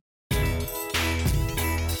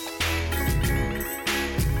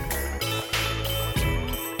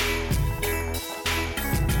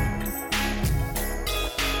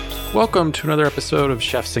Welcome to another episode of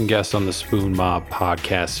Chefs and Guests on the Spoon Mob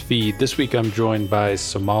podcast feed. This week I'm joined by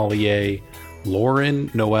sommelier Lauren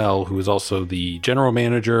Noel, who is also the general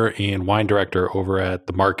manager and wine director over at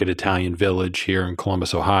the Market Italian Village here in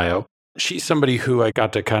Columbus, Ohio. She's somebody who I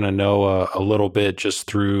got to kind of know a little bit just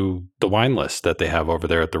through the wine list that they have over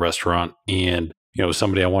there at the restaurant. And,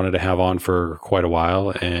 somebody I wanted to have on for quite a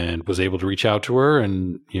while and was able to reach out to her.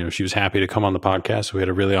 And, she was happy to come on the podcast. So we had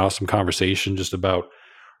a really awesome conversation just about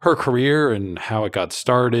her career and how it got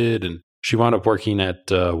started. And she wound up working at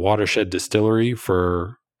Watershed Distillery for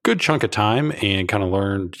a good chunk of time and kind of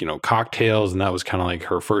learned, cocktails. And that was kind of like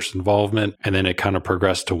her first involvement. And then it kind of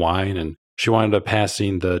progressed to wine. And she wound up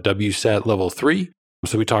passing the WSET level 3.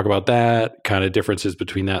 So we talk about that, kind of differences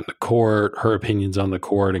between that and the court, her opinions on the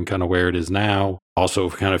court and kind of where it is now. Also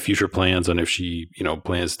kind of future plans on if she,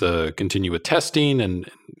 plans to continue with testing and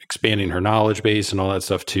expanding her knowledge base and all that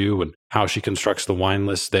stuff too, and how she constructs the wine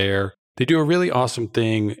list there. They do a really awesome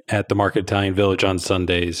thing at the Market Italian Village on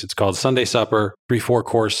Sundays. It's called Sunday Supper, 3-4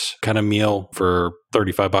 course kind of meal for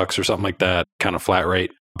 $35 or something like that, kind of flat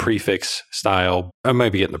rate. Prefix style. I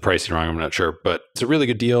might be getting the pricing wrong, I'm not sure, but it's a really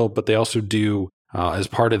good deal. But they also do, as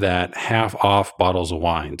part of that, half off bottles of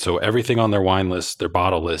wine. So everything on their wine list, their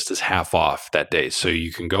bottle list is half off that day. So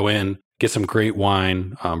you can go in, get some great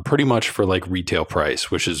wine, pretty much for like retail price,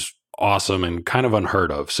 which is awesome and kind of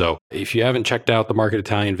unheard of. So if you haven't checked out the Market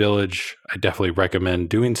Italian Village, I definitely recommend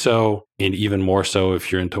doing so. And even more so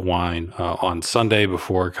if you're into wine on Sunday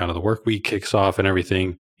before kind of the work week kicks off and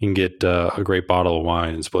everything. You can get a great bottle of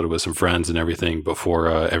wine and split it with some friends and everything before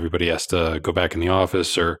everybody has to go back in the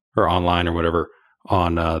office or online or whatever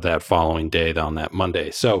on that following day, on that Monday.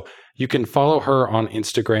 So you can follow her on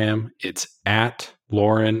Instagram. It's at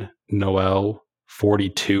Lauren Noel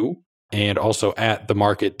 42 and also at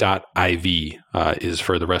themarket.iv is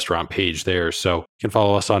for the restaurant page there. So you can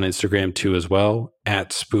follow us on Instagram too as well,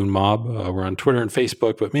 at Spoon Mob. We're on Twitter and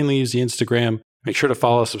Facebook, but mainly use the Instagram. Make sure to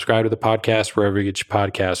follow, subscribe to the podcast wherever you get your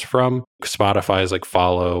podcasts from. Spotify is like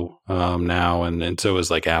follow now, and so is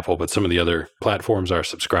like Apple, but some of the other platforms are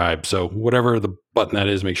subscribe. So whatever the button that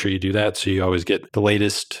is, make sure you do that so you always get the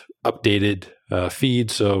latest updated feed.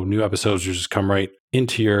 So new episodes will just come right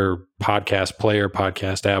into your podcast player,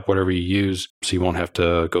 podcast app, whatever you use, so you won't have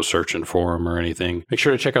to go searching for them or anything. Make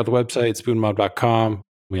sure to check out the website, spoonmob.com.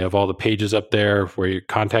 We have all the pages up there where your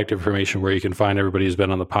contact information, where you can find everybody who's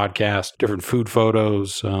been on the podcast, different food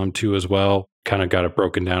photos too as well. Kind of got it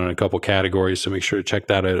broken down in a couple categories. So make sure to check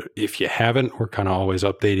that out. If you haven't, we're kind of always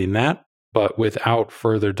updating that. But without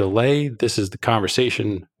further delay, this is the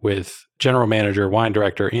conversation with General Manager, Wine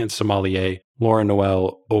Director, and Sommelier Lauren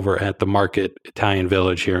Noel over at the Market Italian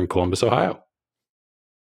Village here in Columbus, Ohio.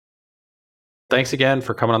 Thanks again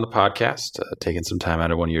for coming on the podcast, taking some time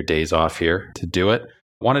out of one of your days off here to do it.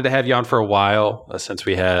 Wanted to have you on for a while since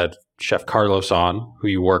we had Chef Carlos on, who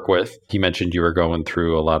you work with. He mentioned you were going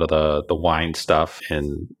through a lot of the wine stuff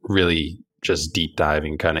and really just deep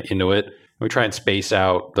diving kind of into it. We try and space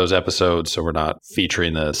out those episodes so we're not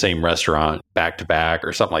featuring the same restaurant back to back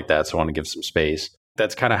or something like that. So I want to give some space.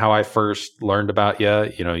 That's kind of how I first learned about you.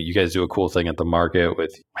 You guys do a cool thing at the market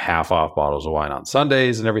with half off bottles of wine on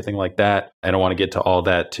Sundays and everything like that. I don't want to get to all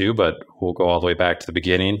that too, but we'll go all the way back to the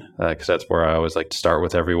beginning because that's where I always like to start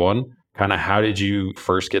with everyone. Kind of how did you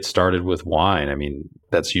first get started with wine? I mean,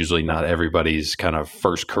 that's usually not everybody's kind of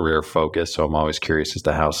first career focus. So I'm always curious as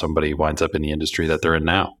to how somebody winds up in the industry that they're in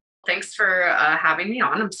now. Thanks for having me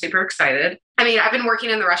on. I'm super excited. I mean, I've been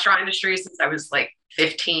working in the restaurant industry since I was like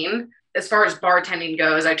 15. As far as bartending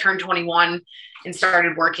goes, I turned 21 and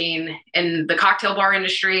started working in the cocktail bar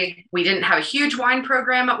industry. We didn't have a huge wine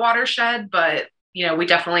program at Watershed, but we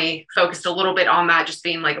definitely focused a little bit on that, just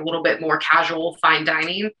being like a little bit more casual fine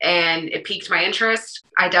dining. And it piqued my interest.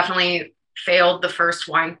 I definitely failed the first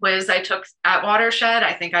wine quiz I took at Watershed.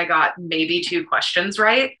 I think I got maybe 2 questions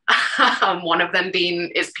right. One of them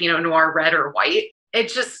being, is Pinot Noir red or white?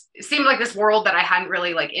 It seemed like this world that I hadn't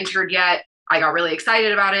really entered yet. I got really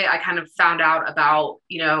excited about it. I kind of found out about,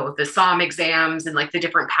 the SOM exams and the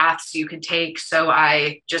different paths you could take. So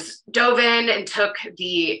I just dove in and took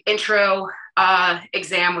the intro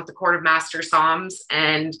exam with the Court of Master SOMs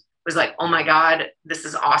and was like, oh my God, this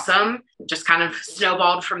is awesome. Just kind of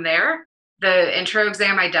snowballed from there. The intro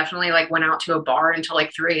exam, I definitely went out to a bar until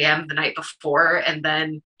 3 a.m. the night before and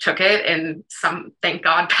then took it and thank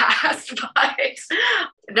God passed. But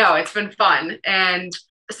no, it's been fun. And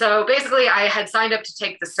so basically I had signed up to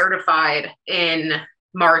take the certified in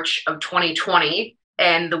March of 2020.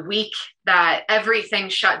 And the week that everything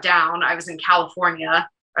shut down, I was in California.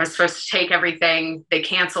 I was supposed to take everything. They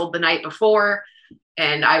canceled the night before.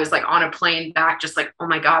 And I was like on a plane back, just like, oh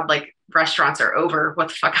my God, like restaurants are over. What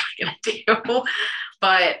the fuck am I gonna do?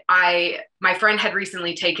 But my friend had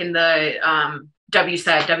recently taken the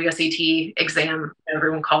WSET exam.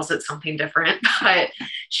 Everyone calls it something different, but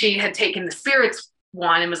she had taken the spirits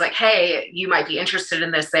one and was like, hey, you might be interested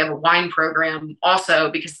in this. They have a wine program also,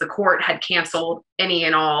 because the court had canceled any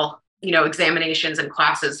and all, examinations and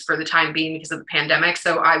classes for the time being because of the pandemic.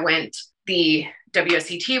 So I went the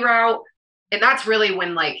WSET route. And that's really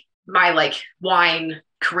when like my like wine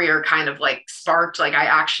career kind of like sparked. Like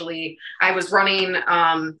I was running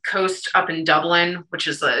Coast up in Dublin, which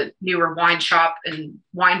is a newer wine shop and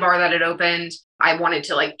wine bar that had opened. I wanted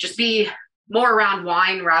to like just be more around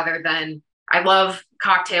wine rather than, I love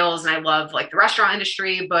cocktails and I love like the restaurant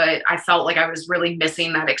industry, but I felt like I was really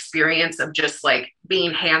missing that experience of just like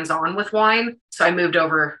being hands-on with wine. So I moved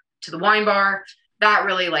over to the wine bar. That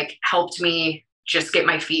really like helped me just get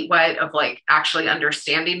my feet wet of like actually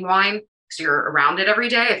understanding wine because you're around it every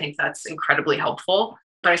day. I think that's incredibly helpful.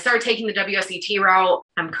 But I started taking the WSET route.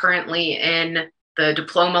 I'm currently in the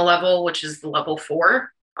diploma level, which is the level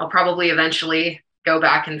 4. I'll probably eventually go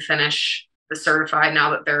back and finish the certified now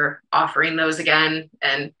that they're offering those again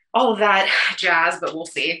and all of that jazz, but we'll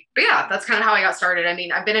see. But yeah, that's kind of how I got started. I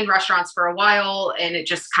mean, I've been in restaurants for a while and it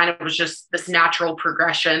just kind of was just this natural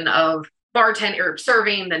progression of bartending or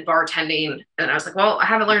serving, then bartending. And I was like, well, I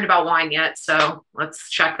haven't learned about wine yet, so let's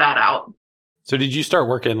check that out. So did you start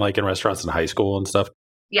working like in restaurants in high school and stuff?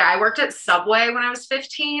 Yeah, I worked at Subway when I was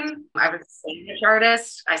 15. I was a sandwich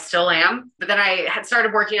artist. I still am. But then I had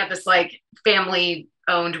started working at this like family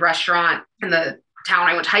owned restaurant in the town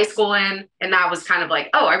I went to high school in. And that was kind of like,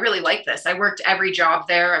 oh, I really like this. I worked every job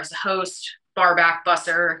there. I was a host, bar back,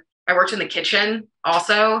 busser. I worked in the kitchen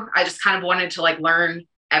also. I just kind of wanted to like learn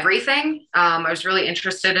everything. I was really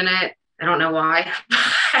interested in it. I don't know why.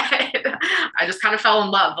 I just kind of fell in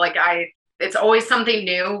love. Like it's always something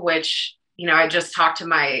new, which, I just talked to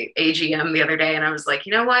my AGM the other day and I was like,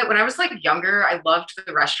 you know what? When I was like younger, I loved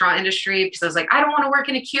the restaurant industry because I was like, I don't want to work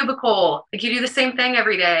in a cubicle. Like you do the same thing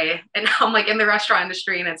every day. And now I'm like in the restaurant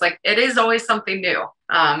industry and it's like, it is always something new.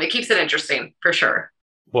 It keeps it interesting for sure.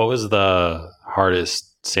 What was the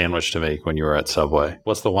hardest sandwich to make when you were at Subway?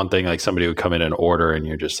 What's the one thing like somebody would come in and order and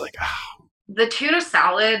you're just like, The tuna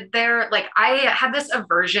salad there, like I had this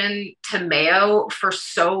aversion to mayo for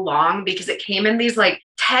so long because it came in these like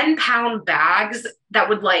 10-pound bags that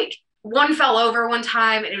would like, one fell over one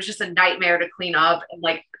time and it was just a nightmare to clean up. And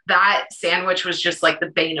like that sandwich was just like the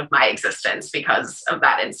bane of my existence because of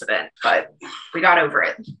that incident. But we got over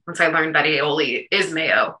it once I learned that aioli is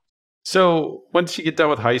mayo. So once you get done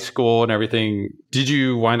with high school and everything, did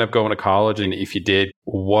you wind up going to college? And if you did,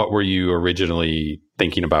 what were you originally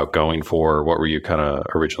thinking about going for? What were you kind of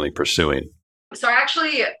originally pursuing? So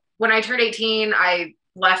when I turned 18, I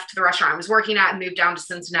left the restaurant I was working at and moved down to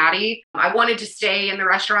Cincinnati. I wanted to stay in the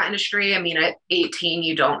restaurant industry. I mean, at 18,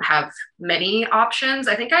 you don't have many options.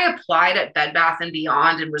 I think I applied at Bed Bath &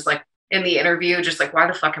 Beyond and was like in the interview, just like, why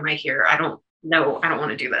the fuck am I here? I don't know. I don't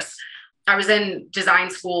want to do this. I was in design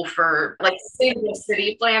school for like sustainable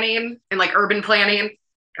city planning and like urban planning.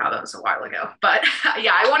 God, that was a while ago. But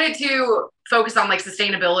yeah, I wanted to focus on like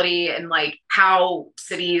sustainability and like how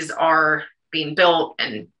cities are being built.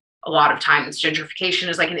 And a lot of times gentrification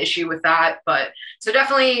is like an issue with that. But so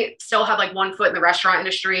definitely still had like one foot in the restaurant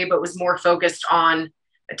industry, but was more focused on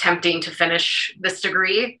attempting to finish this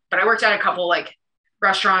degree. But I worked at a couple like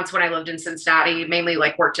restaurants when I lived in Cincinnati, mainly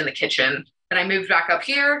like worked in the kitchen. Then I moved back up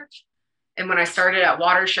here. And when I started at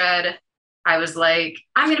Watershed, I was like,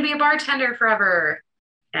 I'm going to be a bartender forever,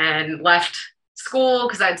 and left school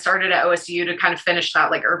because I'd started at OSU to kind of finish that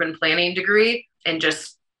like urban planning degree and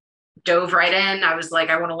just dove right in. I was like,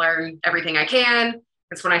 I want to learn everything I can.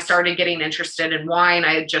 That's when I started getting interested in wine.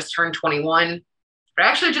 I had just turned 21, but I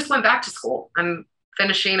actually just went back to school. I'm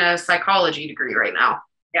finishing a psychology degree right now.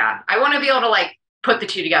 Yeah. I want to be able to like put the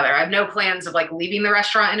two together. I have no plans of like leaving the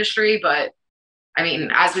restaurant industry, but I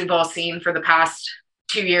mean, as we've all seen for the past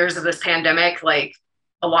 2 years of this pandemic, like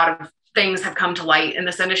a lot of things have come to light in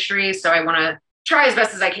this industry. So I want to try as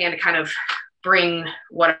best as I can to kind of bring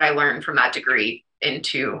what I learned from that degree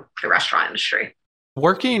into the restaurant industry.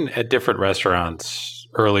 Working at different restaurants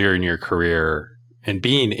earlier in your career and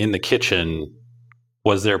being in the kitchen,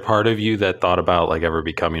 was there part of you that thought about like ever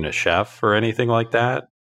becoming a chef or anything like that?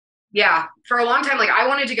 Yeah, for a long time, like I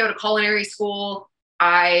wanted to go to culinary school.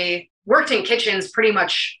 I worked in kitchens pretty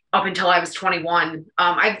much up until I was 21.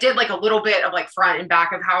 I did like a little bit of like front and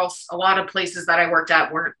back of house. A lot of places that I worked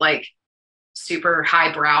at weren't like super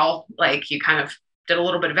highbrow. Like you kind of did a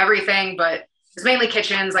little bit of everything, but it's mainly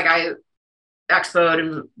kitchens. Like I expoed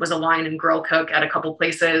and was a line and grill cook at a couple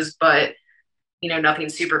places, but nothing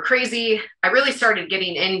super crazy. I really started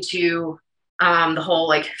getting into the whole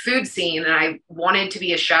like food scene, and I wanted to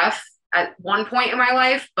be a chef at one point in my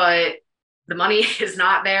life, but the money is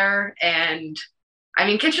not there. And I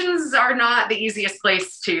mean, kitchens are not the easiest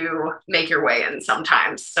place to make your way in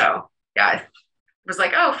sometimes. So yeah, I was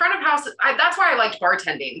like, oh, front of house. That's why I liked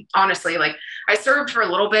bartending. Honestly, like I served for a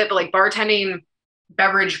little bit, but like bartending,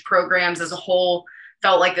 beverage programs as a whole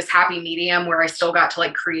felt like this happy medium where I still got to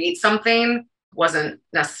like create something. Wasn't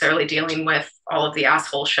necessarily dealing with all of the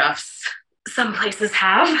asshole chefs some places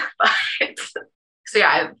have. But so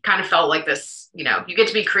yeah, it kind of felt like this, you get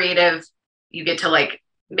to be creative, you get to like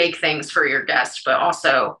make things for your guests, but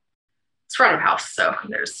also it's front of house. So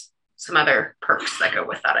there's some other perks that go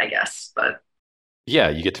with that, I guess. But yeah,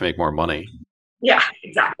 you get to make more money. Yeah,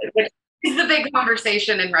 exactly. It's the big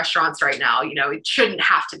conversation in restaurants right now. It shouldn't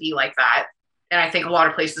have to be like that. And I think a lot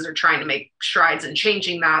of places are trying to make strides in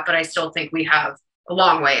changing that, but I still think we have a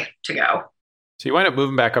long way to go. So you wind up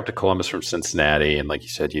moving back up to Columbus from Cincinnati. And like you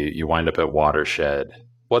said, you wind up at Watershed.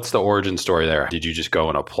 What's the origin story there? Did you just go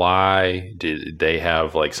and apply? Did they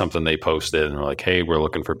have like something they posted and were like, hey, we're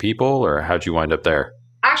looking for people? Or how'd you wind up there?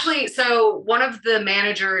 Actually, so one of the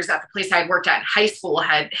managers at the place I'd worked at in high school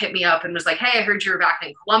had hit me up and was like, hey, I heard you were back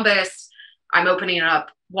in Columbus. I'm opening up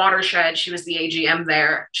Watershed. She was the AGM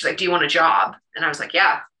there. She's like, do you want a job? And I was like,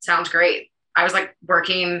 yeah, sounds great. I was like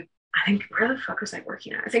working, I think, where the fuck was I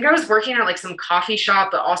working at? I think I was working at like some coffee shop,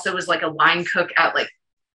 but also was like a line cook at like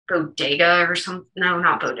Bodega or something. No,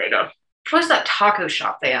 not Bodega. What was that taco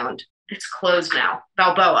shop they owned? It's closed now.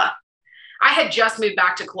 Balboa. I had just moved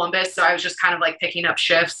back to Columbus, so I was just kind of like picking up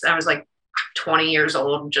shifts. I was like 20 years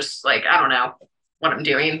old, just like, I don't know what I'm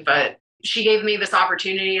doing, but she gave me this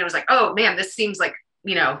opportunity. I was like, oh man, this seems like,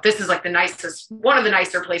 this is like one of the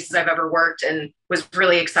nicer places I've ever worked, and was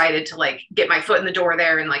really excited to like get my foot in the door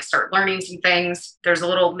there and like start learning some things. There's a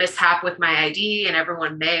little mishap with my ID, and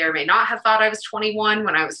everyone may or may not have thought I was 21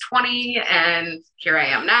 when I was 20. And here I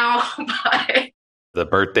am now. But the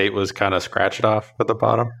birth date was kind of scratched off at the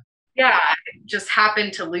bottom. Yeah, I just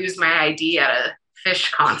happened to lose my ID at a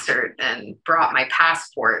Fish concert and brought my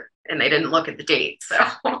passport, and they didn't look at the date.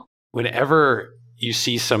 So whenever you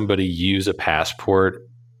see somebody use a passport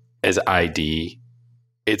as ID,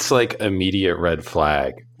 it's like immediate red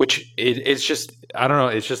flag, which it's just, I don't know.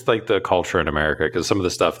 It's just like the culture in America, because some of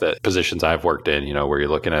the stuff that positions I've worked in, where you're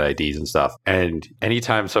looking at IDs and stuff. And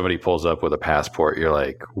anytime somebody pulls up with a passport, you're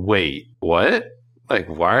like, wait, what? Like,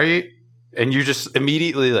 why are you? And you're just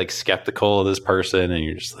immediately like skeptical of this person, and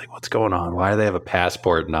you're just like, what's going on? Why do they have a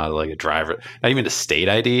passport, not like a driver, not even a state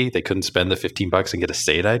ID? They couldn't spend the $15 and get a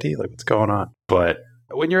state ID? Like, what's going on? But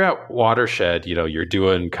when you're at Watershed, you're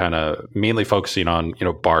doing kind of mainly focusing on,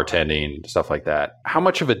 bartending, stuff like that. How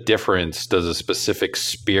much of a difference does a specific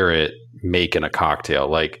spirit make in a cocktail,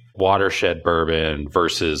 like Watershed bourbon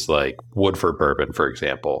versus like Woodford bourbon, for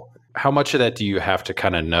example? How much of that do you have to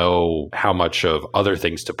kind of know how much of other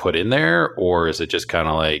things to put in there? Or is it just kind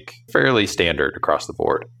of like fairly standard across the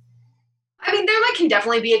board? I mean, there like can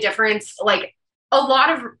definitely be a difference. Like a lot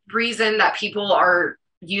of reason that people are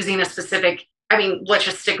using a specific, I mean, let's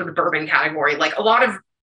just stick with the bourbon category. Like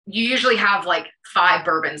you usually have like 5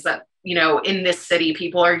 bourbons that, in this city,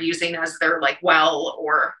 people are using as their like well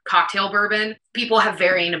or cocktail bourbon. People have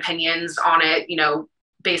varying opinions on it,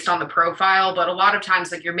 based on the profile, but a lot of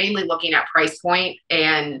times like you're mainly looking at price point.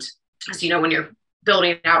 And as when you're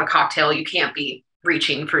building out a cocktail, you can't be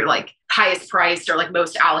reaching for like highest priced or like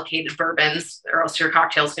most allocated bourbons, or else your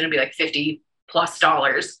cocktail is going to be like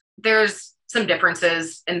 $50+ There's some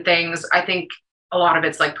differences in things. I think a lot of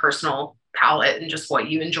it's like personal palate and just what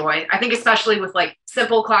you enjoy. I think especially with like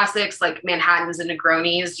simple classics like Manhattans and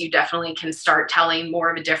Negronis, you definitely can start telling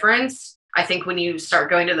more of a difference. I think when you start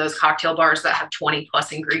going to those cocktail bars that have 20+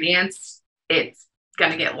 ingredients, it's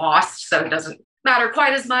going to get lost. So it doesn't matter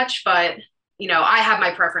quite as much, but I have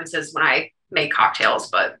my preferences when I make cocktails.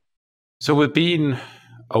 But so with being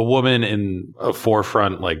a woman in a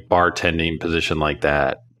forefront, like bartending position like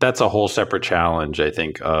that, that's a whole separate challenge, I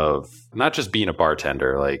think, of not just being a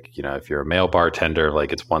bartender. Like, if you're a male bartender,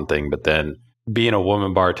 like it's one thing, but then being a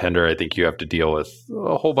woman bartender, I think you have to deal with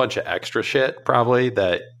a whole bunch of extra shit probably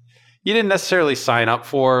that you didn't necessarily sign up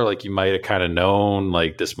for. Like you might have kind of known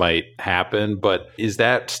like this might happen, but is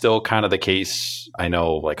that still kind of the case? I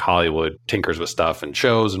know like Hollywood tinkers with stuff and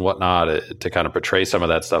shows and whatnot to kind of portray some of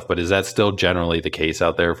that stuff, but is that still generally the case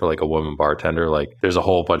out there for like a woman bartender? Like there's a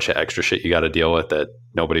whole bunch of extra shit you got to deal with that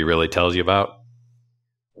nobody really tells you about?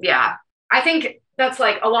 Yeah, I think that's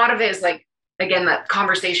like a lot of it is like, again, that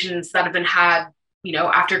conversations that have been had,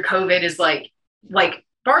 after COVID is like, like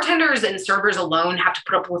bartenders and servers alone have to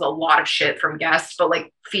put up with a lot of shit from guests, but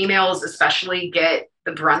like females especially get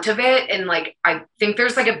the brunt of it. And like, I think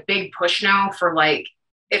there's like a big push now for like,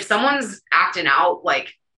 if someone's acting out,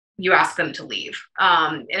 like you ask them to leave.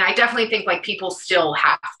 And I definitely think like people still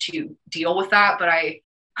have to deal with that, but I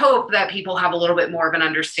hope that people have a little bit more of an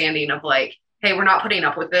understanding of like, hey, we're not putting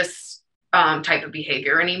up with this type of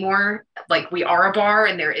behavior anymore. Like we are a bar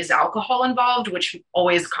and there is alcohol involved, which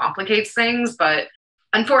always complicates things. But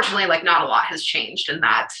unfortunately, like not a lot has changed in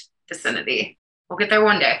that vicinity. We'll get there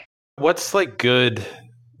one day. What's like good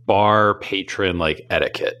bar patron like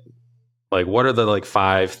etiquette? Like what are the like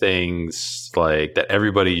 5 things like that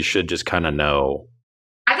everybody should just kind of know?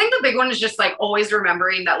 I think the big one is just like always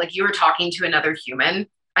remembering that like you are talking to another human.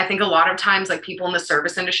 I think a lot of times like people in the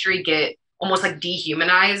service industry get almost like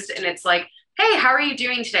dehumanized and it's like, hey, how are you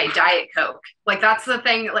doing today? Diet Coke. Like that's the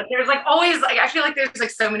thing. Like there's like always like I feel like there's like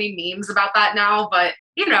so many memes about that now, but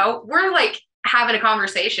you know, we're like having a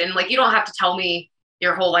conversation. Like you don't have to tell me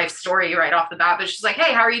your whole life story right off the bat, but it's just like,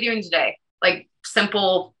 hey, how are you doing today? Like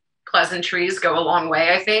simple pleasantries go a long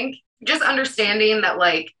way, I think. Just understanding that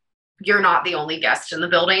like you're not the only guest in the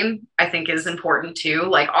building, I think is important too.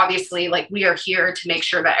 Like obviously, like we are here to make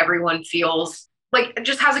sure that everyone feels like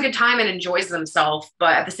just has a good time and enjoys themselves.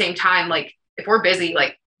 But at the same time, like if we're busy,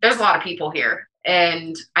 like there's a lot of people here.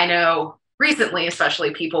 And I know recently,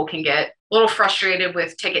 especially people can get a little frustrated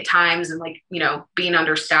with ticket times and like, you know, being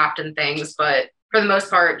understaffed and things. But for the most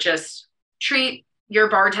part, just treat your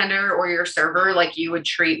bartender or your server like you would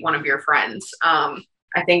treat one of your friends. I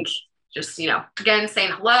think just, you know, again,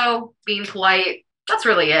 saying hello, being polite, that's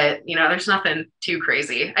really it. You know, there's nothing too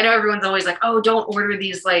crazy. I know everyone's always like, oh, don't order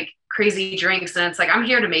these like crazy drinks. And it's like, I'm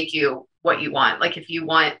here to make you what you want. Like if you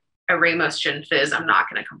want a Ramos Gin Fizz, I'm not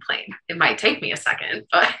going to complain. It might take me a second,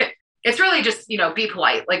 but it's really just, you know, be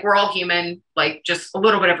polite. Like we're all human. Like just a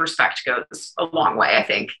little bit of respect goes a long way, I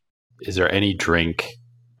think. Is there any drink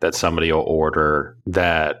that somebody will order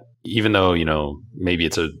that even though, you know, maybe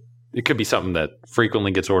it could be something that frequently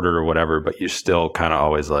gets ordered or whatever, but you're still kind of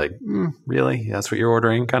always like, really? That's what you're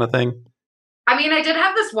ordering kind of thing? I mean, I did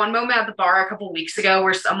have this one moment at the bar a couple of weeks ago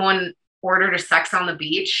where someone ordered a Sex on the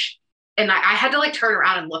Beach and I had to like turn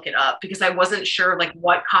around and look it up because I wasn't sure like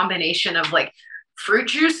what combination of like fruit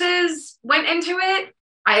juices went into it.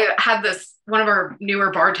 I had one of our newer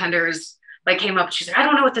bartenders like came up, she's like, I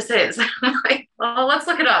don't know what this is. I'm like, well, let's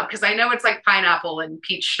look it up because I know it's like pineapple and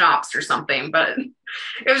peach schnapps or something, but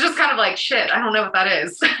it was just kind of like, shit, I don't know what that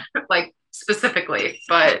is, like specifically.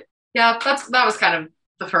 But yeah, that was kind of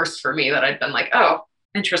the first for me that I'd been like, oh,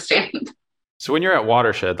 interesting. So when you're at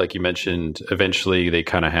Watershed, like you mentioned, eventually they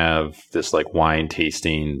kind of have this like wine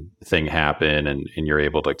tasting thing happen and you're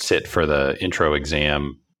able to sit for the intro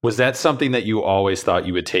exam. Was that something that you always thought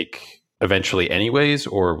you would take eventually anyways,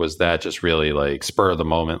 or was that just really like spur of the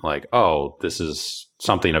moment, like, oh, this is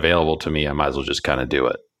something available to me, I might as well just kind of do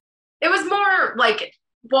it? It was more like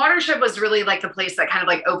Watershed was really like the place that kind of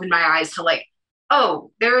like opened my eyes to like,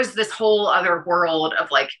 oh, there is this whole other world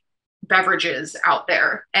of like beverages out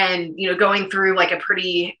there. And, you know, going through like a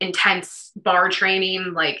pretty intense bar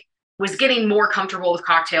training, like was getting more comfortable with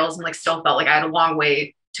cocktails and like still felt like I had a long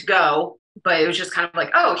way to go. But it was just kind of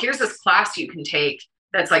like, oh, here's this class you can take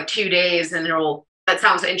that's like 2 days and that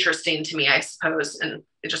sounds interesting to me, I suppose. And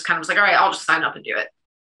it just kind of was like, all right, I'll just sign up and do it.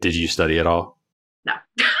 Did you study at all? No,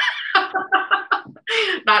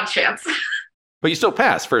 not a chance. But you still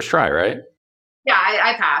passed first try, right? Yeah,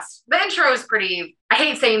 I passed. The intro is I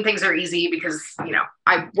hate saying things are easy because, you know,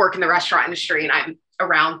 I work in the restaurant industry and I'm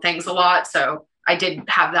around things a lot. So I did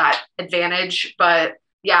have that advantage, but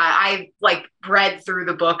yeah, I like read through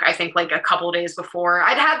the book, I think like a couple of days before.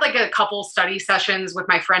 I'd had like a couple study sessions with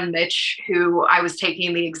my friend Mitch, who I was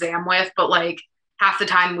taking the exam with, but like half the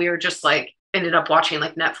time we were just like ended up watching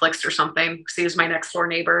like Netflix or something because he was my next door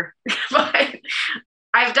neighbor. But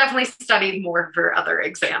I've definitely studied more for other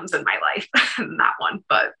exams in my life than that one.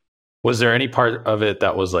 But was there any part of it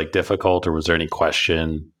that was like difficult, or was there any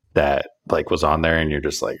question that like was on there and you're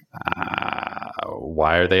just like,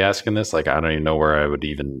 why are they asking this? Like, I don't even know where I would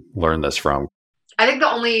even learn this from. I think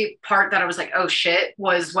the only part that I was like, oh shit,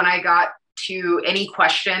 was when I got to any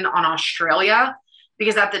question on Australia,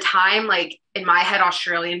 because at the time, like in my head,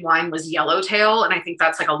 Australian wine was Yellowtail. And I think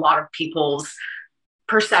that's like a lot of people's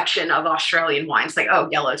perception of Australian wine. It's like, oh,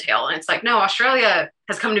 Yellowtail. And it's like, no, Australia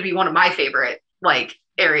has come to be one of my favorite like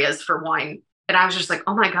areas for wine. And I was just like,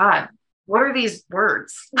 oh my God, what are these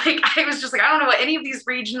words? Like, I was just like, I don't know what any of these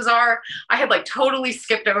regions are. I had like totally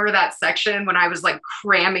skipped over that section when I was like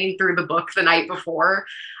cramming through the book the night before.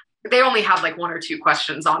 They only had like 1 or 2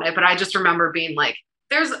 questions on it, but I just remember being like,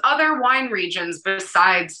 there's other wine regions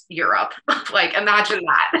besides Europe. Like, imagine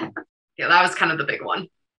that. Yeah, that was kind of the big one.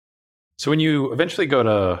 So when you eventually go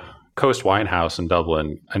to Coast Wine House in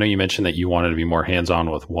Dublin, I know you mentioned that you wanted to be more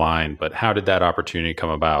hands-on with wine, but how did that opportunity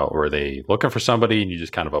come about? Were they looking for somebody and you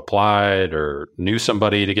just kind of applied or knew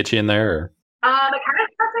somebody to get you in there? It kind of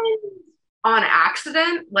happened on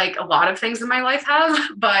accident, like a lot of things in my life have.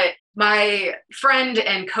 But my friend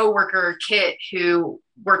and coworker, Kit, who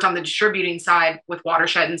worked on the distributing side with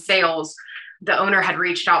Watershed and sales, the owner had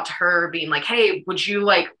reached out to her being like, hey, would you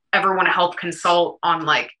like ever want to help consult on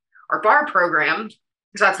like our bar program?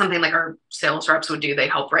 Because that's something like our sales reps would do. They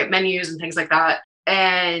help write menus and things like that.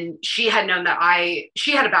 And she had known that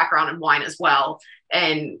she had a background in wine as well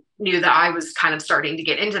and knew that I was kind of starting to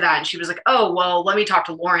get into that. And she was like, oh, well, let me talk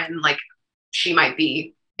to Lauren. Like, she might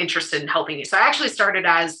be interested in helping you. So I actually started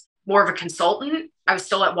as more of a consultant. I was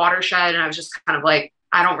still at Watershed and I was just kind of like,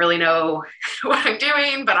 I don't really know what I'm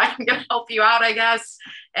doing, but I'm going to help you out, I guess.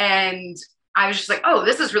 And I was just like, oh,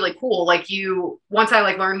 this is really cool. Like once I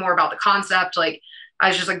like learned more about the concept, like I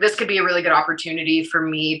was just like, this could be a really good opportunity for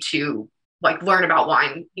me to like learn about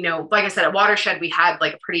wine. You know, like I said, at Watershed, we had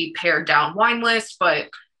like a pretty pared down wine list, but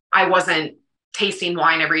I wasn't tasting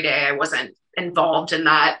wine every day. I wasn't involved in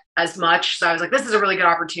that as much. So I was like, this is a really good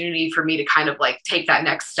opportunity for me to kind of like take that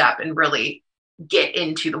next step and really get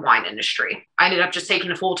into the wine industry. I ended up just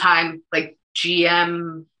taking a full-time like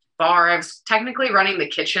GM bar. I was technically running the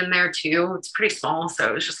kitchen there too. It's pretty small. So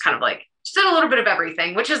it was just kind of like, just did a little bit of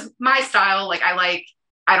everything, which is my style. Like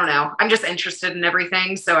I don't know, I'm just interested in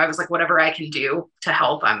everything. So I was like, whatever I can do to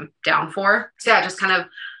help, I'm down for. So yeah, it just kind of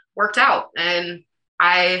worked out. And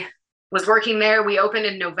I was working there. We opened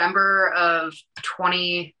in November of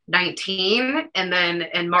 2019. And then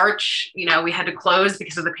in March, you know, we had to close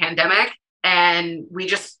because of the pandemic. And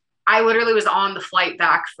I literally was on the flight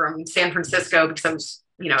back from San Francisco because I was,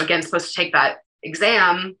 you know, again, supposed to take that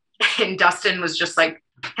exam. And Dustin was just like,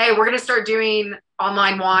 hey, we're going to start doing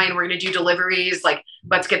online wine. We're going to do deliveries. Like,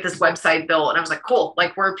 let's get this website built. And I was like, cool,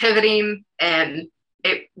 like we're pivoting. And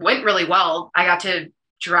it went really well. I got to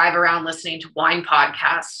drive around listening to wine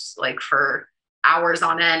podcasts like for hours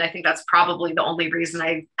on end. I think that's probably the only reason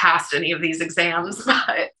I passed any of these exams.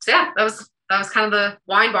 But so yeah, that was kind of the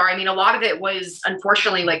wine bar. I mean, a lot of it was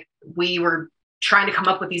unfortunately like we were trying to come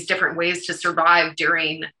up with these different ways to survive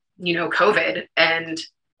during, you know, COVID. And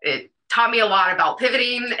it taught me a lot about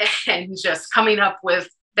pivoting and just coming up with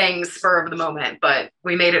things spur of the moment, but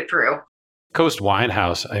we made it through. Coast Wine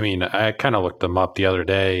House. I mean, I kind of looked them up the other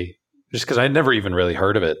day just because I'd never even really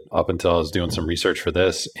heard of it up until I was doing some research for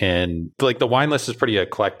this. And like the wine list is pretty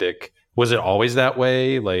eclectic. Was it always that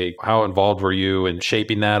way? Like how involved were you in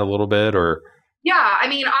shaping that a little bit or? Yeah, I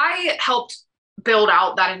mean, I helped build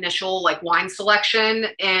out that initial like wine selection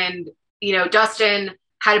and, you know, Dustin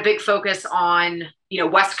had a big focus on, you know,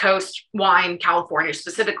 West Coast wine, California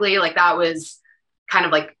specifically. Like that was kind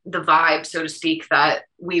of like the vibe, so to speak, that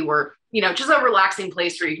we were, you know, just a relaxing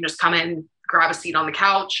place where you can just come in, grab a seat on the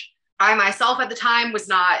couch. I myself at the time was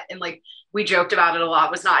not, and like we joked about it a lot,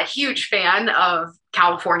 was not a huge fan of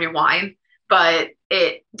California wine, but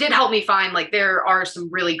it did help me find like there are some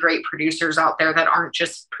really great producers out there that aren't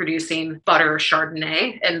just producing butter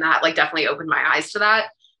Chardonnay. And that like definitely opened my eyes to that.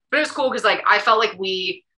 But it was cool because like I felt like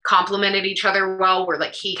we complemented each other well, where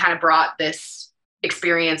like he kind of brought this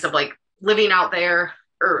experience of like living out there,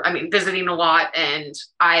 or I mean, visiting a lot. And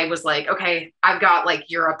I was like, okay, I've got like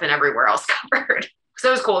Europe and everywhere else covered. So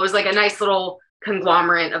it was cool. It was like a nice little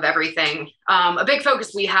conglomerate of everything. A big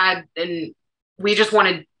focus we had, and we just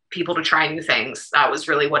wanted people to try new things. That was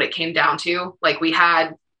really what it came down to. Like we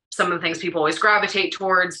had some of the things people always gravitate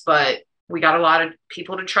towards, but we got a lot of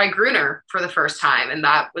people to try Gruner for the first time. And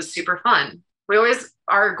that was super fun.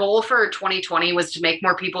 Our goal for 2020 was to make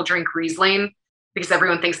more people drink Riesling because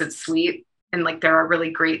everyone thinks it's sweet. And like, there are really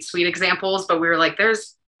great sweet examples, but we were like,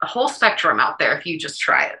 there's a whole spectrum out there if you just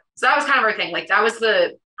try it. So that was kind of our thing. Like that was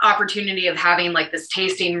the opportunity of having like this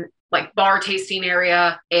tasting, like bar tasting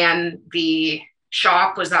area. And the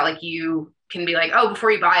shop was that like, you can be like, oh,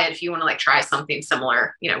 before you buy it, if you want to like try something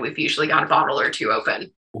similar, you know, we've usually got a bottle or two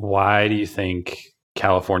open. Why do you think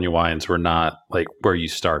California wines were not like where you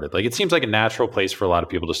started? Like, it seems like a natural place for a lot of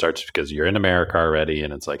people to start just because you're in America already.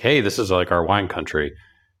 And it's like, hey, this is like our wine country.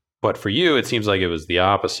 But for you, it seems like it was the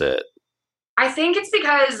opposite. I think it's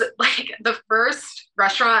because like the first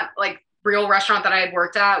restaurant, like real restaurant that I had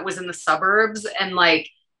worked at was in the suburbs. And like,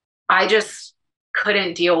 I just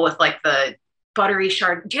couldn't deal with like the buttery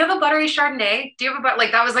Chardonnay. Do you have a buttery Chardonnay? Do you have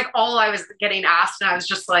like, that was like all I was getting asked. And I was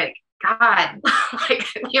just like, God, like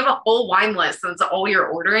you have a whole wine list. That's all you're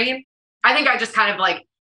ordering. I think I just kind of like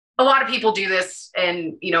a lot of people do this,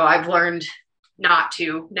 and I've learned not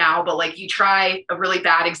to now, but like you try a really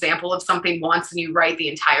bad example of something once and you write the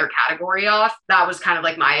entire category off. That was kind of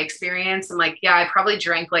like my experience. I'm like, yeah, I probably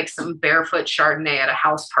drank like some barefoot Chardonnay at a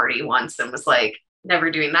house party once and was like, never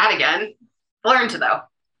doing that again. Learned to though.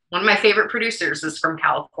 One of my favorite producers is from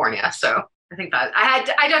California. So I think that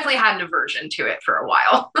I definitely had an aversion to it for a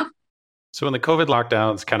while. So when the COVID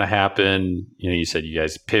lockdowns kind of happened, you said you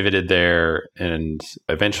guys pivoted there, and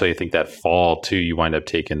eventually I think that fall too, you wind up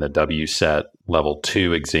taking the WSET level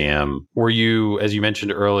 2 exam. Were you, as you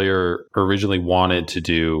mentioned earlier, originally wanted to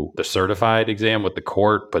do the certified exam with the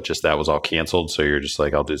court, but just that was all canceled? So you're just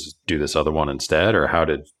like, I'll just do this other one instead? Or how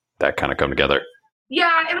did that kind of come together?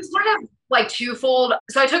 Yeah, it was kind of like twofold.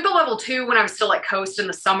 So I took the level 2 when I was still at Coast in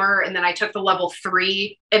the summer, and then I took the level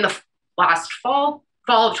 3 in the last fall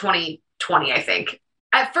of 2020, I think.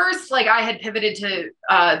 At first, like I had pivoted to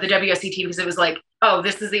the WSET because it was like, oh,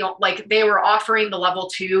 this is like they were offering the level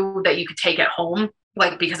 2 that you could take at home,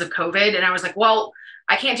 like because of COVID. And I was like, well,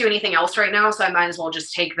 I can't do anything else right now, so I might as well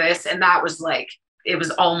just take this. And that was like, it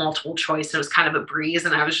was all multiple choice. It was kind of a breeze.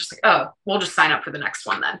 And I was just like, oh, we'll just sign up for the next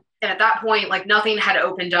one then. And at that point, like nothing had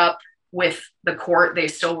opened up with the court. They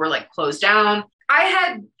still were like closed down.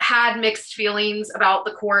 I had mixed feelings about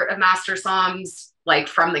the Court of Master Somms, like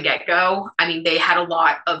from the get-go. I mean, they had a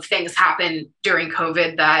lot of things happen during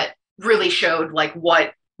COVID that really showed like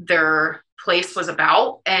what their place was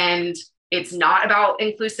about. And it's not about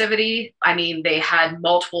inclusivity. I mean, they had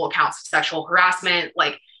multiple accounts of sexual harassment.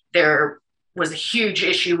 Like there was a huge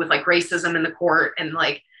issue with like racism in the court. And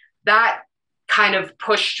like that kind of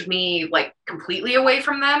pushed me like completely away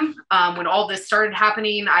from them. When all this started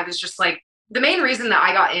happening, I was just like, the main reason that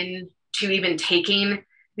I got into even taking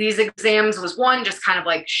these exams was one, just kind of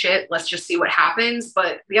like, shit, let's just see what happens.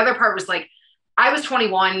 But the other part was like, I was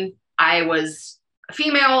 21, I was a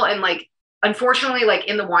female, and like, unfortunately, like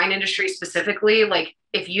in the wine industry specifically, like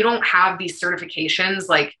if you don't have these certifications,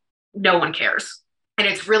 like no one cares. And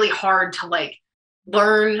it's really hard to like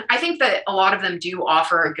learn. I think that a lot of them do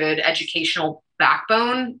offer a good educational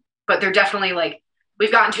backbone, but they're definitely like,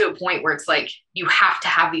 we've gotten to a point where it's like, you have to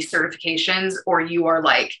have these certifications or you are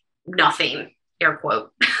like nothing, air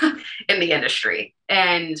quote, in the industry.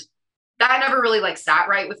 And that never really like sat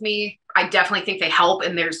right with me. I definitely think they help.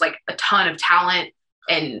 And there's like a ton of talent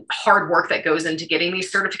and hard work that goes into getting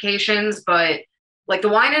these certifications. But like the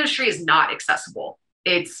wine industry is not accessible.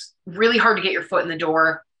 It's really hard to get your foot in the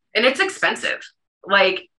door and it's expensive.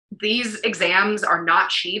 Like these exams are not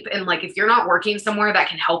cheap. And like, if you're not working somewhere that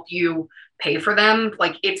can help you pay for them,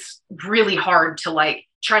 like it's really hard to like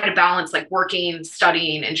try to balance like working,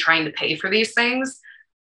 studying, and trying to pay for these things.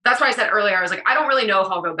 That's why I said earlier, I was like, I don't really know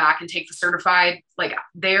if I'll go back and take the certified. Like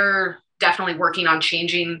they're definitely working on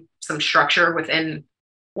changing some structure within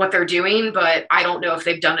what they're doing, but I don't know if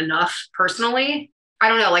they've done enough personally. I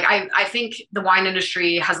don't know. Like I think the wine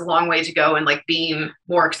industry has a long way to go in like being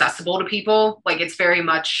more accessible to people. Like it's very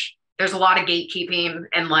much, there's a lot of gatekeeping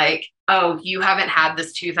and like, oh, you haven't had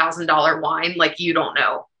this $2,000 wine. Like you don't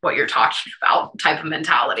know what you're talking about type of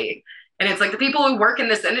mentality. And it's like the people who work in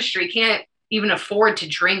this industry can't even afford to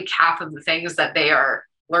drink half of the things that they are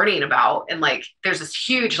learning about. And like, there's this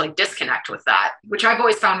huge like disconnect with that, which I've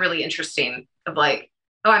always found really interesting of like,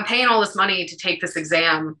 oh, I'm paying all this money to take this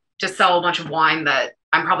exam to sell a bunch of wine that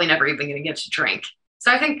I'm probably never even going to get to drink.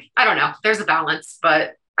 So I think, I don't know, there's a balance,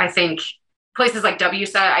 but I think places like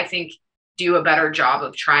WSET, I think do a better job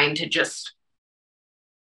of trying to just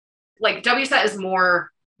like WSET is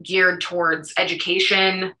more geared towards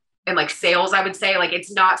education and like sales, I would say. Like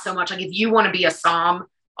it's not so much like if you want to be a somm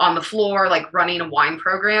on the floor, like running a wine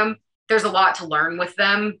program, there's a lot to learn with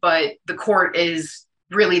them, but the court is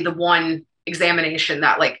really the one examination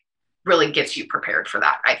that like really gets you prepared for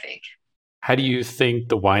that, I think. How do you think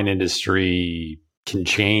the wine industry can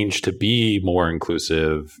change to be more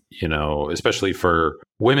inclusive, especially for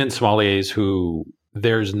women sommeliers who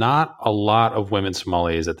there's not a lot of women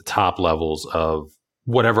sommeliers at the top levels of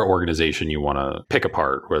whatever organization you want to pick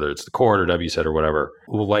apart, whether it's the court or WSET or whatever.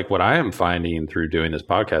 Like what I am finding through doing this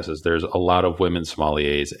podcast is there's a lot of women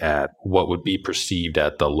sommeliers at what would be perceived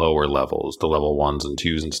at the lower levels, the level 1s and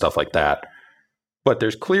 2s and stuff like that. But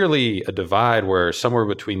there's clearly a divide where somewhere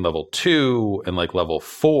between level 2 and like level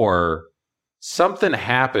 4, something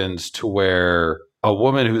happens to where a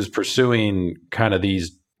woman who's pursuing kind of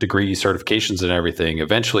these degree certifications and everything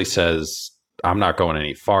eventually says, I'm not going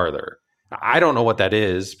any farther. I don't know what that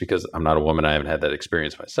is because I'm not a woman. I haven't had that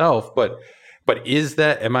experience myself, but is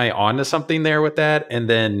that, am I onto something there with that? And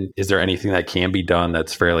then is there anything that can be done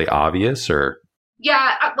that's fairly obvious or?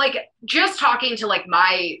 Yeah, like just talking to like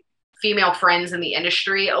my female friends in the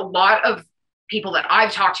industry, a lot of people that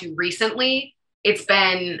I've talked to recently, it's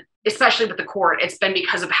been, especially with the court, it's been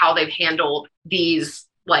because of how they've handled these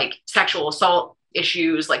like sexual assault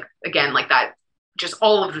issues, like again, like that, just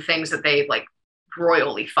all of the things that they like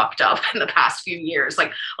royally fucked up in the past few years.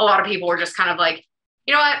 Like a lot of people were just kind of like,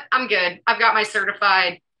 you know what, I'm good. I've got my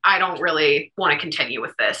certified. I don't really want to continue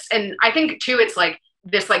with this. And I think too, it's like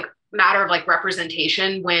this like matter of like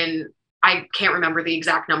representation when I can't remember the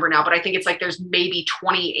exact number now, but I think it's like there's maybe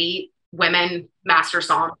 28 women master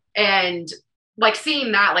som. And like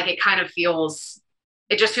seeing that, like it kind of feels,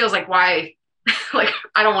 it just feels like why, like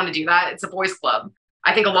I don't want to do that. It's a boys club.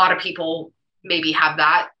 I think a lot of people maybe have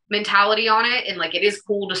that mentality on it. And like it is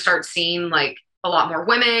cool to start seeing like a lot more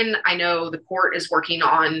women. I know the court is working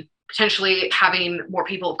on potentially having more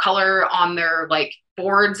people of color on their like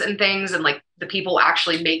boards and things, and like the people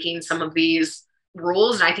actually making some of these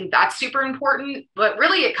rules. And I think that's super important. But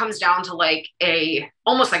really it comes down to like a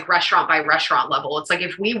almost like restaurant by restaurant level. It's like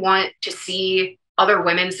if we want to see other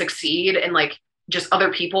women succeed and like just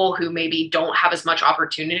other people who maybe don't have as much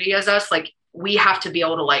opportunity as us, like we have to be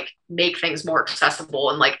able to like make things more accessible.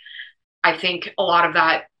 And like I think a lot of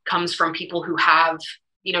that comes from people who have,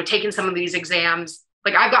 you know, taken some of these exams.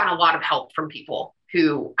 Like I've gotten a lot of help from people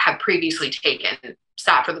who have previously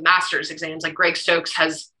sat for the master's exams. Like Greg Stokes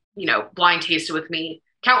has, you know, blind tasted with me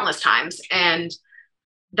countless times. And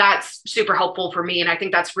that's super helpful for me. And I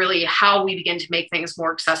think that's really how we begin to make things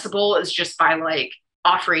more accessible, is just by like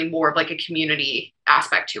offering more of like a community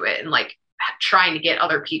aspect to it, and like trying to get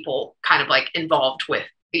other people kind of like involved with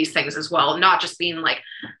these things as well. Not just being like,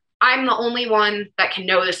 I'm the only one that can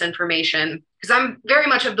know this information. Because I'm very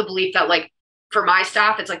much of the belief that like for my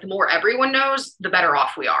staff, it's like the more everyone knows, the better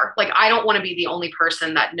off we are. Like I don't want to be the only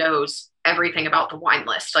person that knows everything about the wine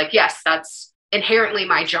list. Like, yes, that's inherently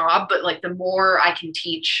my job, but like the more I can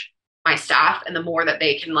teach my staff and the more that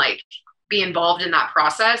they can like be involved in that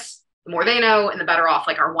process, the more they know and the better off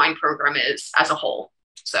like our wine program is as a whole.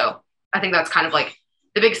 So I think that's kind of like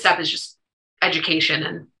the big step, is just education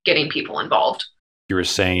and getting people involved. You were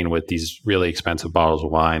saying with these really expensive bottles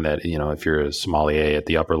of wine that, you know, if you're a sommelier at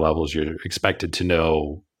the upper levels, you're expected to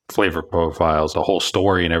know flavor profiles, the whole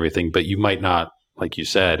story and everything, but you might not, like you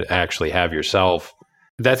said, actually have yourself.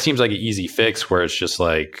 That seems like an easy fix where it's just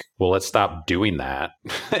like, well, let's stop doing that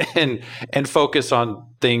and focus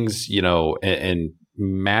on things, you know, and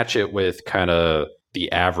match it with kind of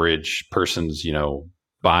the average person's, you know,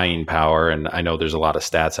 buying power. And I know there's a lot of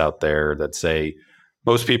stats out there that say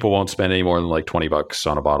most people won't spend any more than like $20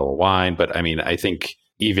 on a bottle of wine. But I mean, I think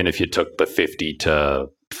even if you took the $50 to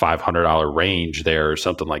 $500 range there or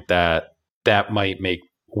something like that, that might make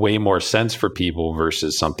way more sense for people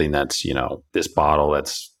versus something that's, you know, this bottle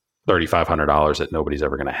that's $3,500 that nobody's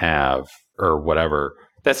ever going to have or whatever.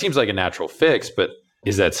 That seems like a natural fix, but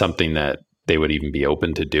is that something that they would even be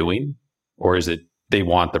open to doing? Or is it they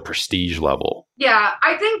want the prestige level? Yeah,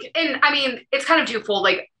 I think, and I mean, it's kind of twofold.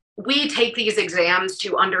 Like we take these exams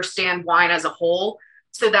to understand wine as a whole,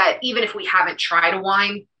 so that even if we haven't tried a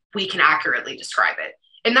wine, we can accurately describe it.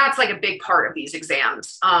 And that's like a big part of these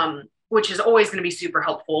exams, which is always going to be super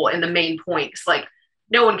helpful. And the main point is like,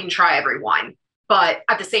 no one can try every wine, but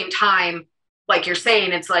at the same time, like you're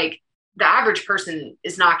saying, it's like the average person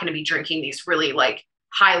is not going to be drinking these really like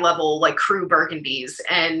high level, like cru Burgundies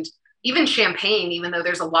and even champagne, even though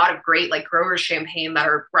there's a lot of great like growers champagne that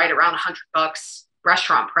are right around $100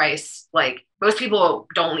 restaurant price. Like most people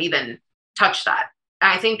don't even touch that.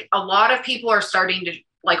 And I think a lot of people are starting to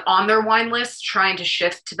like on their wine list, trying to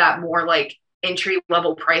shift to that more like entry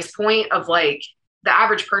level price point of like the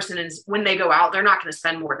average person is, when they go out, they're not going to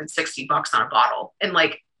spend more than $60 on a bottle. And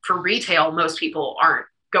like for retail, most people aren't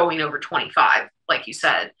going over 25, like you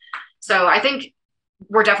said. So I think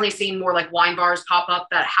we're definitely seeing more like wine bars pop up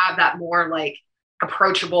that have that more like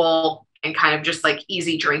approachable and kind of just like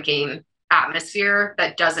easy drinking atmosphere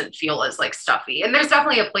that doesn't feel as like stuffy. And there's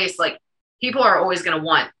definitely a place, like people are always going to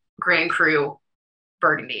want Grand Cru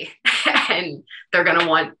Burgundy and they're going to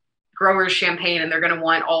want growers champagne and they're going to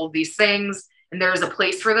want all of these things. And there's a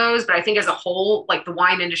place for those. But I think as a whole, like the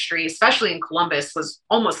wine industry, especially in Columbus, was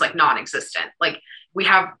almost like non-existent. Like we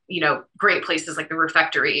have, you know, great places like the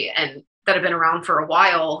Refectory and that have been around for a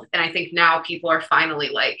while. And I think now people are finally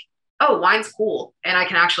like, oh, wine's cool and I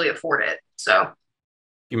can actually afford it. So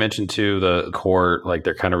you mentioned too, the court, like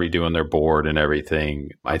they're kind of redoing their board and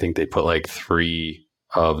everything. I think they put like 3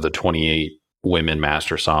 of the 28 women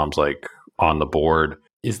master somms like on the board.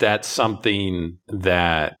 Is that something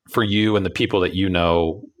that for you and the people that you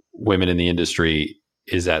know, women in the industry,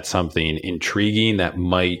 is that something intriguing that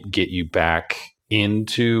might get you back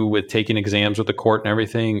into with taking exams with the court and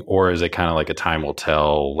everything? Or is it kind of like a time will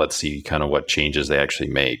tell, let's see kind of what changes they actually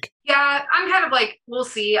make? Yeah, I'm kind of like, we'll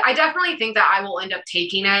see. I definitely think that I will end up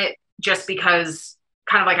taking it just because,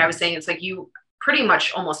 kind of like I was saying, it's like you pretty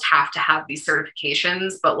much almost have to have these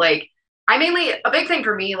certifications. But like, a big thing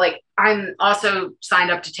for me, like I'm also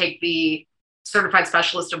signed up to take the Certified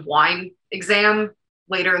Specialist of Wine exam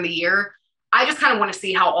later in the year. I just kind of want to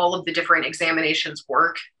see how all of the different examinations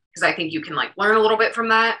work because I think you can like learn a little bit from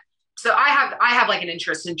that. So I have like an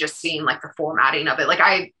interest in just seeing like the formatting of it. Like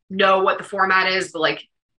I know what the format is, but like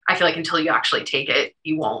I feel like until you actually take it,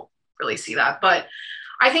 you won't really see that. But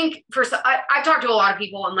I think I've talked to a lot of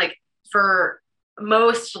people and like for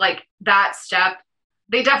most like that step,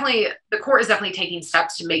 the court is definitely taking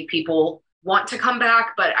steps to make people want to come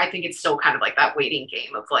back. But I think it's still kind of like that waiting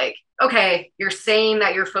game of like, okay, you're saying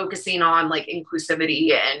that you're focusing on like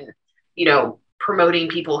inclusivity and, promoting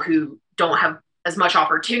people who don't have as much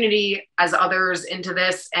opportunity as others into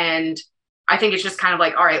this. And I think it's just kind of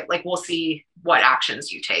like, all right, like we'll see what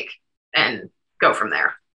actions you take and go from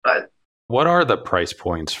there. But what are the price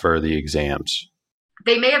points for the exams?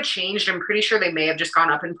 They may have changed. I'm pretty sure they may have just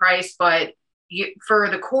gone up in price, but for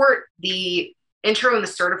the court, the intro and the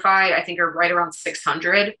certified, I think are right around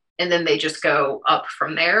 600. And then they just go up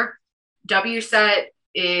from there. WSET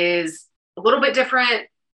is a little bit different.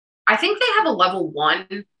 I think they have a level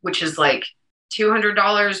 1, which is like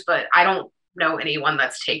 $200, but I don't know anyone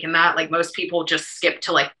that's taken that. Like most people just skip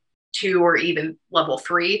to like 2 or even level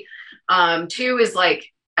 3. 2 is like,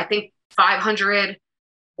 I think 500.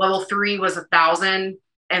 Level 3 was 1,000.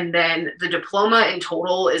 And then the diploma in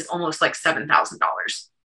total is almost like $7,000.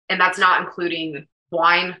 And that's not including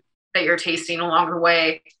wine that you're tasting along the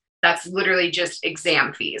way. That's literally just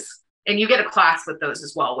exam fees. And you get a class with those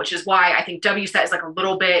as well, which is why I think WSET is like a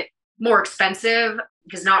little bit more expensive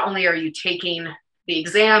because not only are you taking the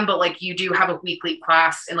exam, but like you do have a weekly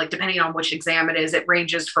class. And like, depending on which exam it is, it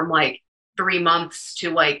ranges from like 3 months to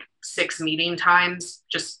like 6 meeting times,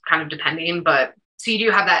 just kind of depending. But so you do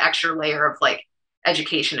have that extra layer of like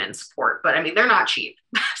education and support, but I mean, they're not cheap.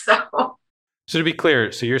 So to be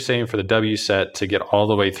clear, so you're saying for the WSET to get all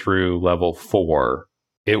the way through level 4,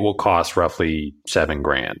 it will cost roughly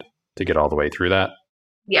 $7,000 to get all the way through that?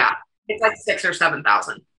 Yeah, it's like 6 or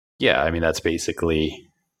 7,000. Yeah, I mean, that's basically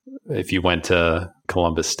if you went to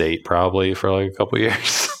Columbus State probably for like a couple of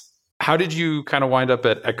years. How did you kind of wind up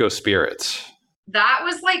at Echo Spirits? That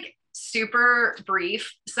was like super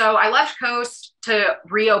brief. So I left Coast to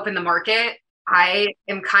reopen the market. I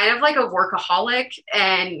am kind of like a workaholic.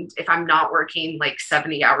 And if I'm not working like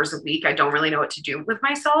 70 hours a week, I don't really know what to do with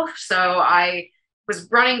myself. So I was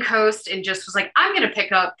running Coast and just was like, I'm going to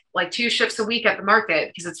pick up like 2 shifts a week at the market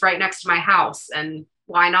because it's right next to my house. And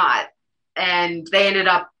why not? And they ended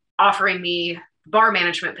up offering me bar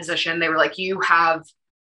management position. They were like, you have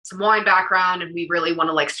some wine background and we really want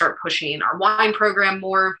to like start pushing our wine program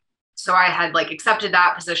more. So I had like accepted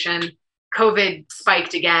that position. COVID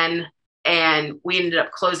spiked again and we ended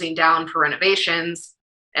up closing down for renovations.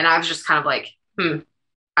 And I was just kind of like,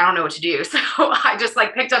 I don't know what to do. So I just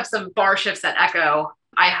like picked up some bar shifts at Echo.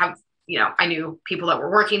 I knew people that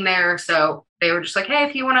were working there. So they were just like, hey,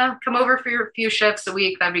 if you want to come over for your few shifts a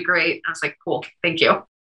week, that'd be great. I was like, cool, thank you.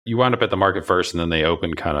 You wound up at the market first and then they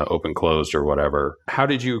open closed or whatever. How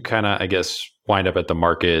did you kind of, I guess, wind up at the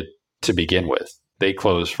market to begin with? They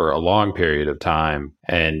closed for a long period of time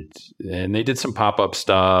and they did some pop-up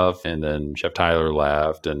stuff and then Chef Tyler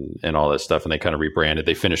left and all that stuff and they kind of rebranded.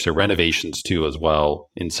 They finished their renovations too as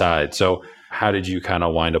well inside. So how did you kind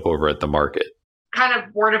of wind up over at the market? Kind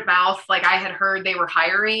of word of mouth. Like I had heard they were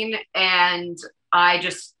hiring and I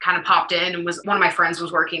just kind of popped in and one of my friends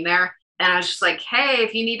was working there. And I was just like, hey,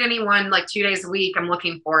 if you need anyone like 2 days a week, I'm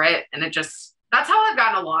looking for it. And that's how I've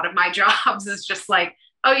gotten a lot of my jobs is just like,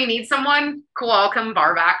 oh, you need someone? Cool, I'll come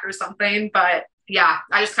bar back or something. But yeah,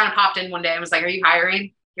 I just kind of popped in one day and was like, are you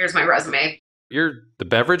hiring? Here's my resume. You're the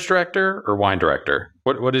beverage director or wine director?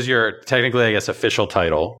 What is your technically, I guess, official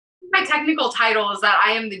title? My technical title is that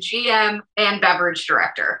I am the GM and beverage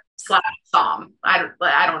director / SOM. I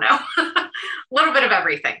don't know. A little bit of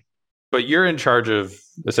everything. But you're in charge of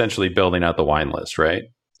essentially building out the wine list, right?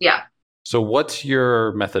 Yeah. So what's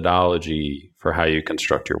your methodology for how you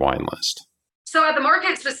construct your wine list? So at the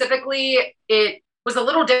market specifically, it was a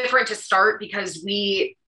little different to start because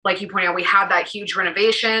we, like you pointed out, we had that huge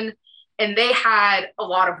renovation and they had a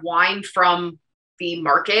lot of wine from the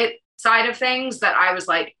market side of things that I was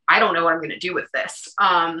like, I don't know what I'm going to do with this.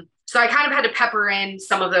 So I kind of had to pepper in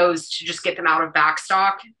some of those to just get them out of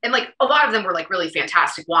backstock. And like a lot of them were like really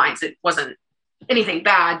fantastic wines. It wasn't anything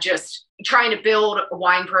bad, just trying to build a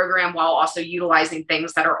wine program while also utilizing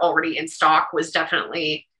things that are already in stock was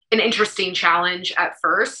definitely an interesting challenge at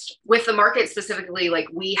first. With the market specifically, like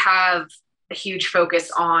we have a huge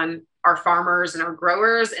focus on our farmers and our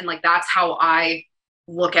growers. And like that's how I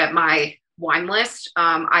look at my wine list.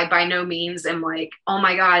 I by no means am like, oh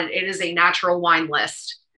my God, it is a natural wine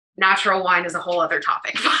list. Natural wine is a whole other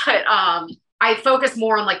topic. But I focus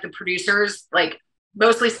more on like the producers, like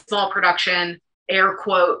mostly small production, air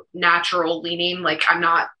quote, natural leaning. Like I'm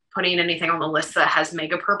not putting anything on the list that has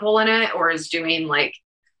mega purple in it or is doing like,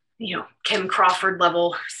 Kim Crawford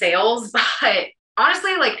level sales. But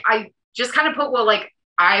honestly, like I just kind of put what like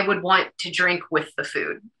I would want to drink with the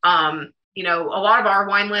food. A lot of our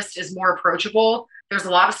wine list is more approachable. There's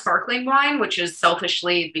a lot of sparkling wine, which is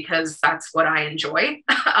selfishly because that's what I enjoy.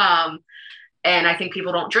 And I think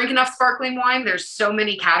people don't drink enough sparkling wine. There's so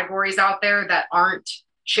many categories out there that aren't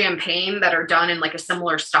champagne that are done in like a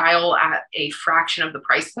similar style at a fraction of the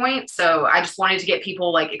price point. So I just wanted to get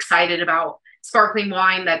people like excited about sparkling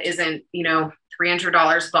wine that isn't,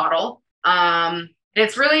 $300 a bottle. And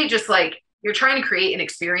it's really just like you're trying to create an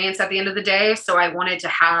experience at the end of the day. So I wanted to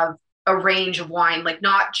have a range of wine, like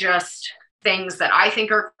not just things that I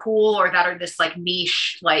think are cool or that are this like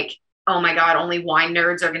niche, like, oh my God, only wine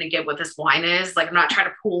nerds are going to get what this wine is. Like, I'm not trying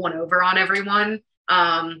to pull one over on everyone.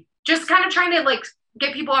 Just kind of trying to like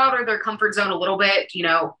get people out of their comfort zone a little bit.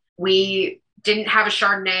 We didn't have a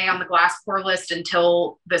Chardonnay on the glass pour list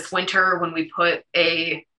until this winter when we put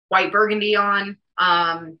a white Burgundy on.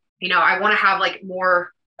 I want to have like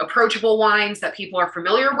more approachable wines that people are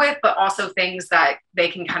familiar with, but also things that they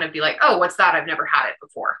can kind of be like, oh, what's that? I've never had it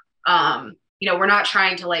before. We're not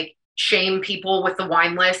trying to like shame people with the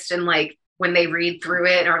wine list and like when they read through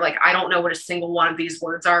it or like, I don't know what a single one of these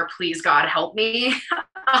words are. Please God help me.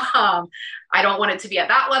 I don't want it to be at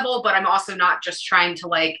that level, but I'm also not just trying to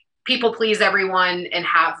like people please everyone and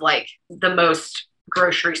have like the most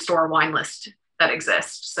grocery store wine list that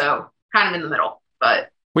exists. So kind of in the middle, but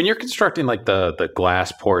when you're constructing like the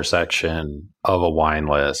glass pour section of a wine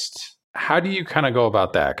list, how do you kind of go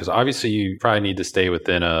about that? Because obviously you probably need to stay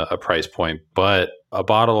within a price point, but a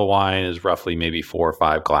bottle of wine is roughly maybe 4 or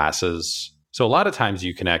 5 glasses. So a lot of times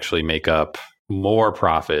you can actually make up more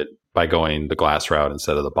profit by going the glass route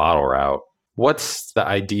instead of the bottle route. What's the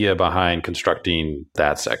idea behind constructing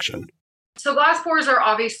that section? So glass pours are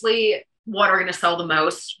obviously what are going to sell the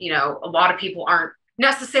most. A lot of people aren't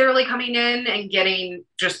necessarily coming in and getting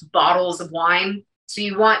just bottles of wine. So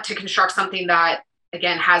you want to construct something that,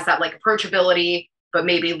 again, has that like approachability, but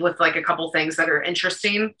maybe with like a couple things that are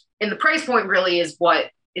interesting. And the price point really is what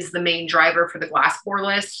is the main driver for the glass pour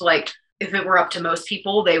list. Like if it were up to most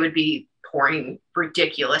people, they would be pouring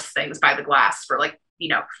ridiculous things by the glass for like,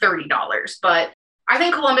 $30. But I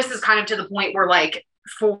think Columbus is kind of to the point where like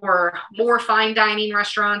for more fine dining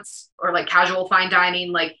restaurants or like casual fine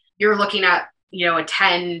dining, like you're looking at a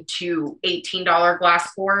 $10 to $18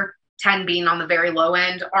 glass pour, 10 being on the very low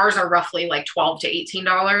end. Ours are roughly like $12 to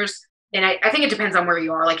 $18. And I think it depends on where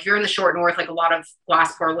you are. Like if you're in the short north, like a lot of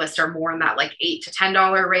glass pour lists are more in that like $8 to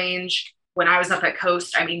 $10 range. When I was up at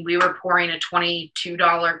Coast, we were pouring a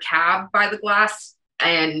 $22 cab by the glass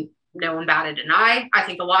and no one batted an eye. I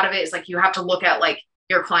think a lot of it is like you have to look at like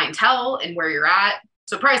your clientele and where you're at.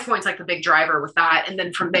 So price point's like the big driver with that. And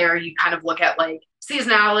then from there, you kind of look at like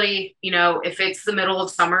seasonality. If it's the middle of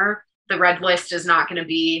summer, the red list is not going to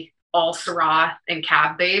be all Syrah and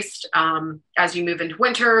cab based. As you move into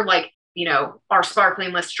winter, like, our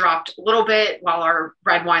sparkling list dropped a little bit while our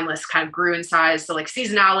red wine list kind of grew in size. So like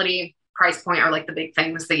seasonality, price point are like the big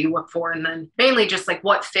things that you look for. And then mainly just like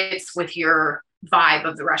what fits with your vibe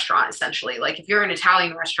of the restaurant, essentially. Like if you're an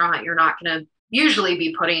Italian restaurant, you're not going to usually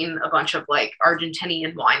be putting a bunch of like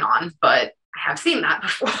Argentinian wine on, but I have seen that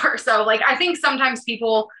before. So like, I think sometimes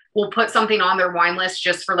people will put something on their wine list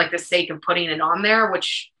just for like the sake of putting it on there,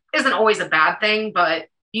 which isn't always a bad thing, but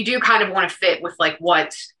you do kind of want to fit with like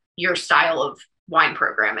what your style of wine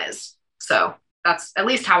program is. So that's at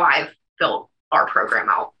least how I've built our program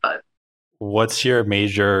out. But what's your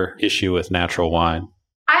major issue with natural wine?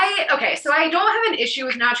 So I don't have an issue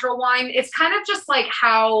with natural wine. It's kind of just like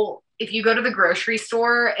how if you go to the grocery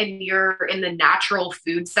store and you're in the natural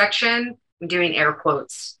food section, I'm doing air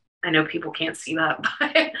quotes. I know people can't see that,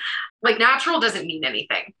 but like natural doesn't mean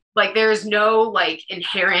anything. Like there's no like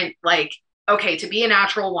inherent, like, okay, to be a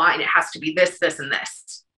natural wine, it has to be this, this, and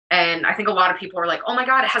this. And I think a lot of people are like, oh my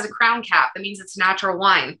God, it has a crown cap. That means it's natural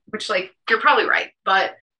wine, which like, you're probably right.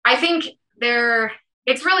 But I think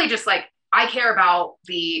it's really just like, I care about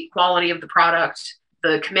the quality of the product,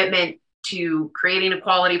 the commitment to creating a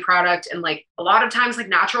quality product. And like a lot of times like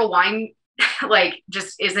natural wine like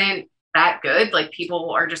just isn't that good. Like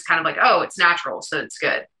people are just kind of like, oh, it's natural, so it's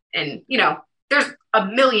good. And there's a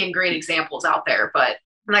million great examples out there, but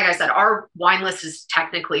like I said, our wine list is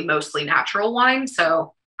technically mostly natural wine.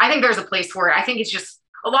 So I think there's a place for it. I think it's just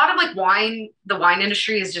a lot of like wine, the wine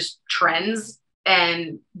industry is just trends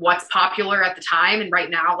and what's popular at the time. And right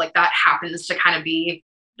now, like that happens to kind of be,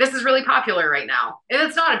 this is really popular right now. And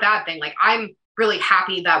it's not a bad thing. Like I'm really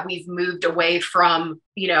happy that we've moved away from,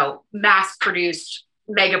 mass produced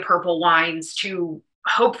mega purple wines to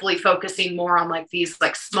hopefully focusing more on like these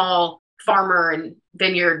like small farmer and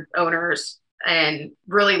vineyard owners and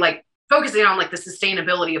really like focusing on like the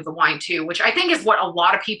sustainability of the wine too, which I think is what a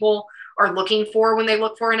lot of people are looking for when they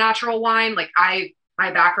look for a natural wine. Like my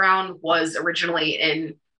background was originally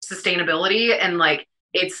in sustainability, and like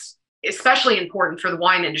it's especially important for the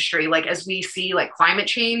wine industry. Like as we see like climate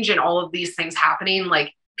change and all of these things happening,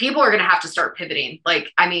 like people are going to have to start pivoting.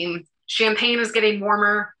 Like, I mean, Champagne is getting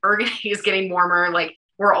warmer, Burgundy is getting warmer. Like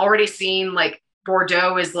we're already seeing like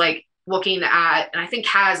Bordeaux is like looking at, and I think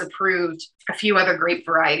has approved a few other grape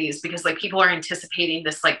varieties because like people are anticipating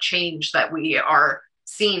this like change that we are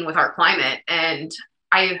seeing with our climate. And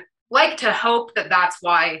I like to hope that that's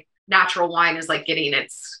why natural wine is like getting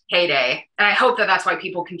its heyday. And I hope that that's why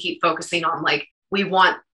people can keep focusing on like, we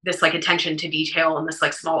want this like attention to detail and this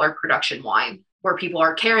like smaller production wine where people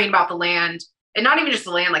are caring about the land, and not even just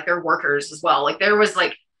the land, like their workers as well. Like there was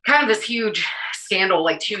like kind of this huge scandal,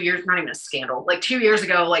 like 2 years, not even a scandal, like 2 years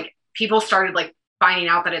ago, like people started like finding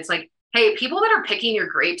out that it's like, hey, people that are picking your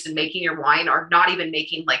grapes and making your wine are not even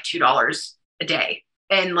making like $2 a day.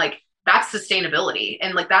 And like, that's sustainability.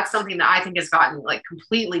 And like, that's something that I think has gotten like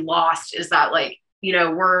completely lost, is that like,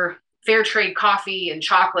 we're fair trade coffee and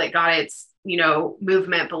chocolate got its,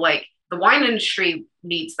 movement, but like the wine industry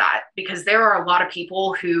needs that because there are a lot of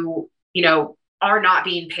people who, are not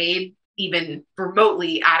being paid even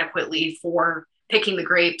remotely adequately for picking the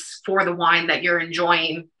grapes for the wine that you're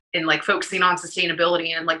enjoying, and like focusing on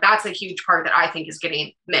sustainability. And like, that's a huge part that I think is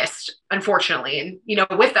getting missed, unfortunately. And,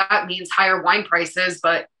 with that means higher wine prices.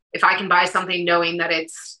 But if I can buy something knowing that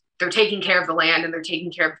they're taking care of the land and they're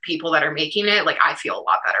taking care of the people that are making it, like I feel a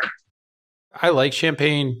lot better. I like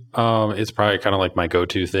Champagne. It's probably kind of like my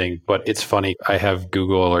go-to thing, but it's funny. I have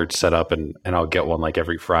Google alerts set up and I'll get one like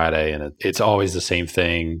every Friday, and it's always the same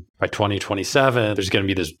thing. By 2027, there's going to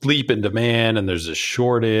be this leap in demand and there's a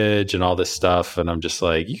shortage and all this stuff. And I'm just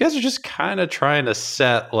like, you guys are just kind of trying to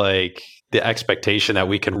set like the expectation that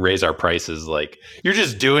we can raise our prices. Like you're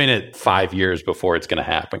just doing it 5 years before it's going to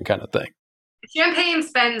happen kind of thing. Champagne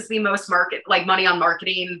spends the most money on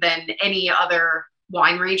marketing than any other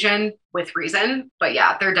wine region, with reason. But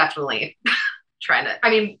yeah, they're definitely trying to, I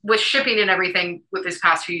mean, with shipping and everything with this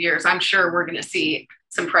past few years, I'm sure we're going to see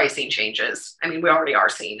some pricing changes. I mean, we already are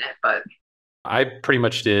seeing it, but. I pretty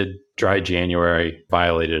much did dry January,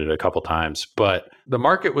 violated it a couple times, but the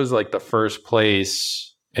market was like the first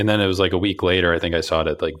place. And then it was like a week later, I think I saw it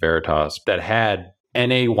at like Veritas, that had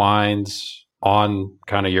NA wines on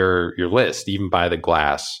kind of your list, even by the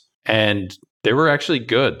glass. And they were actually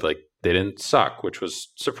good. Like they didn't suck, which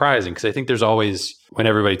was surprising because I think there's always, when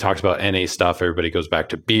everybody talks about NA stuff, everybody goes back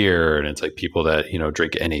to beer, and it's like people that,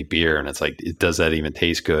 drink NA beer, and it's like, does that even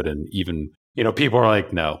taste good? And even, people are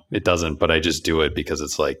like, no, it doesn't, but I just do it because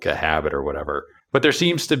it's like a habit or whatever. But there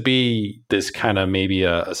seems to be this kind of maybe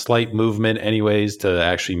a slight movement anyways to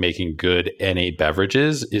actually making good NA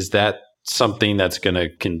beverages. Is that something that's going to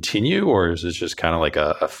continue, or is it just kind of like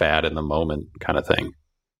a fad in the moment kind of thing?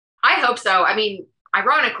 I hope so. I mean,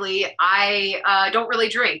 ironically, I don't really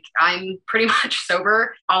drink. I'm pretty much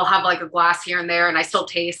sober. I'll have like a glass here and there, and I still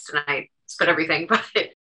taste and I spit everything. But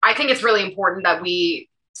I think it's really important that we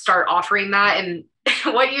start offering that. And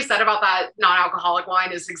what you said about that non-alcoholic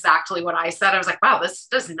wine is exactly what I said. I was like, wow, this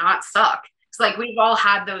does not suck. It's like we've all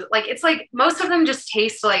had those. Like, it's like most of them just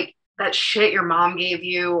taste like that shit your mom gave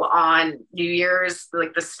you on New Year's,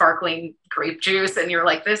 like the sparkling grape juice. And you're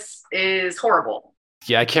like, this is horrible.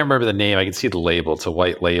 Yeah, I can't remember the name. I can see the label. It's a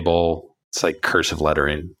white label. It's like cursive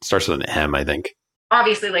lettering. It starts with an M, I think.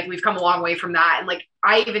 Obviously, like we've come a long way from that. And like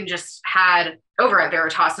I even just had over at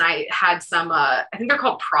Veritas, and I had some, I think they're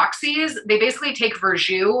called proxies. They basically take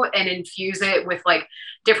verjus and infuse it with like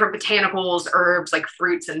different botanicals, herbs, like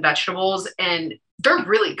fruits and vegetables. And they're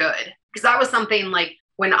really good. Because that was something like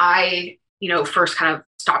when I, first kind of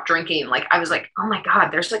stopped drinking, like I was like, oh my God,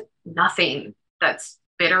 there's like nothing that's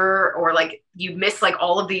bitter, or like you miss like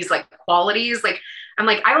all of these like qualities. Like I'm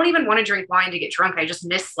like, I don't even want to drink wine to get drunk. I just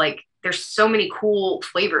miss like, there's so many cool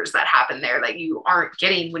flavors that happen there that you aren't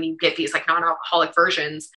getting when you get these like non-alcoholic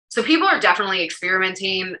versions. So people are definitely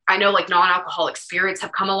experimenting. I know like non-alcoholic spirits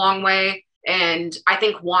have come a long way. And I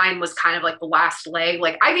think wine was kind of like the last leg.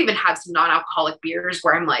 Like I've even had some non-alcoholic beers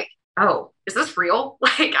where I'm like, oh, is this real?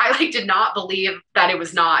 Like I like did not believe that it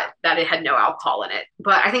was not, that it had no alcohol in it.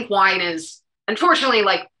 But I think wine is, unfortunately,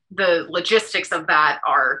 like the logistics of that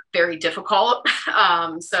are very difficult.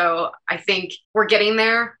 So I think we're getting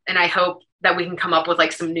there, and I hope that we can come up with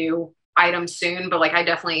like some new items soon. But like I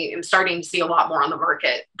definitely am starting to see a lot more on the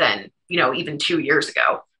market than, even 2 years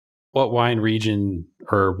ago. What wine region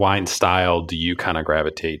or wine style do you kind of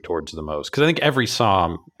gravitate towards the most? Because I think every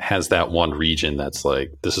Somm has that one region that's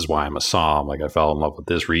like, this is why I'm a Somm. Like I fell in love with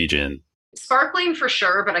this region. Sparkling for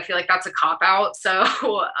sure, but I feel like that's a cop out. So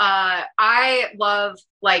I love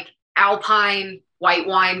like Alpine white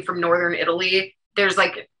wine from Northern Italy. There's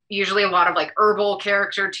like usually a lot of like herbal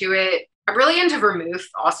character to it. I'm really into vermouth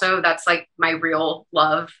also. That's like my real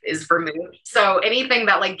love is vermouth. So anything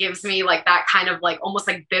that like gives me like that kind of like almost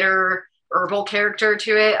like bitter herbal character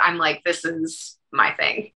to it, I'm like, this is my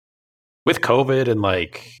thing. With COVID and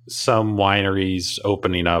like some wineries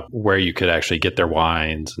opening up where you could actually get their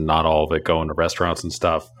wines and not all of it going to restaurants and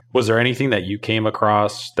stuff, was there anything that you came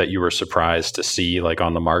across that you were surprised to see like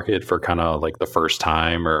on the market for kind of like the first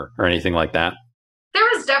time or anything like that? There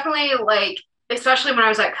was definitely like, especially when I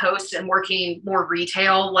was at Coast and working more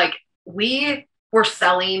retail, like we were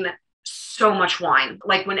selling so much wine.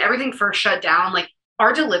 Like when everything first shut down, like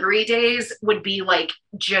our delivery days would be like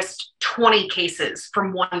just 20 cases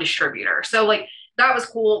from one distributor. So like that was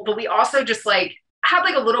cool. But we also just like had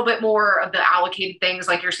like a little bit more of the allocated things,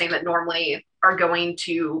 like you're saying, that normally are going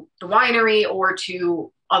to the winery or to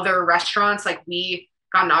other restaurants. Like we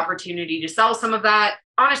got an opportunity to sell some of that.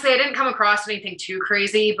 Honestly, I didn't come across anything too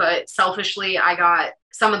crazy, but selfishly, I got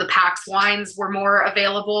some of the PAX wines were more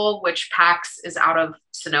available, which PAX is out of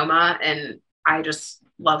Sonoma, and I just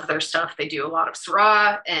love their stuff. They do a lot of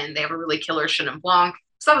Syrah, and they have a really killer Chenin Blanc.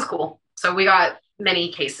 So that was cool. So we got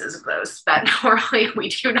many cases of those that normally we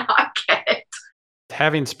do not get.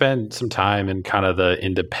 Having spent some time in kind of the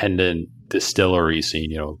independent distillery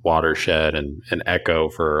scene, Watershed and Echo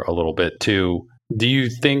for a little bit too, do you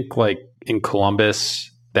think like in Columbus,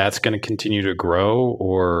 that's going to continue to grow,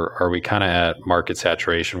 or are we kind of at market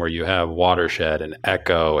saturation where you have Watershed and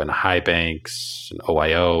Echo and High Banks and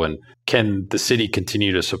OIO, and can the city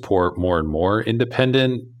continue to support more and more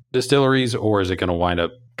independent distilleries, or is it going to wind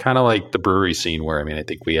up kind of like the brewery scene where, I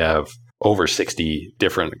think we have over 60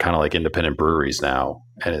 different kind of like independent breweries now,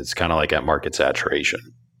 and it's kind of like at market saturation?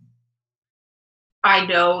 I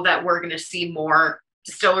know that we're going to see more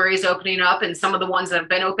distilleries opening up, and some of the ones that have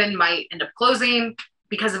been open might end up closing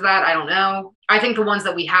because of that. I don't know. I think the ones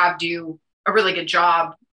that we have do a really good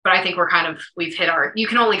job, but I think we've hit you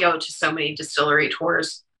can only go to so many distillery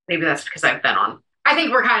tours. Maybe that's because I've been on. I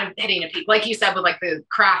think we're kind of hitting a peak. Like you said, with like the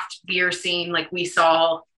craft beer scene, like we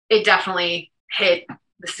saw it definitely hit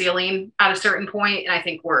the ceiling at a certain point. And I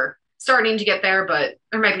think we're starting to get there, but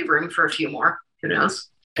there might be room for a few more. Who knows?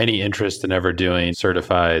 Any interest in ever doing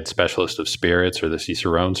certified specialist of spirits or the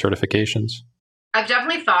Cicerone certifications? I've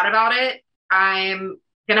definitely thought about it. I'm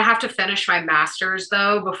going to have to finish my master's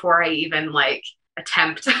though, before I even like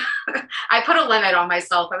attempt. I put a limit on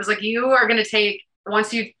myself. I was like, you are going to take,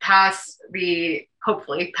 once you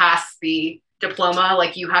hopefully pass the diploma,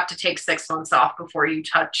 like you have to take 6 months off before you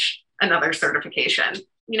touch another certification.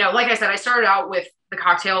 Like I said, I started out with the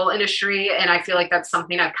cocktail industry, and I feel like that's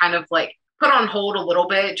something I've kind of like put on hold a little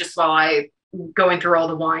bit just while I going through all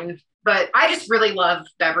the wine. But I just really love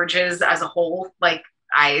beverages as a whole. Like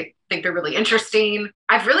I think they're really interesting.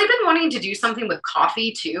 I've really been wanting to do something with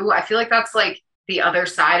coffee too. I feel like that's like the other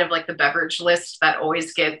side of like the beverage list that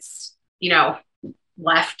always gets,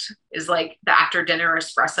 left, is like the after dinner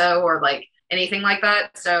espresso or like anything like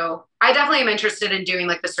that. So I definitely am interested in doing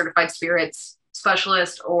like the certified spirits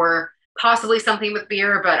specialist or possibly something with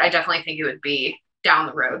beer, but I definitely think it would be down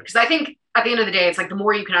the road. Because I think at the end of the day, it's like the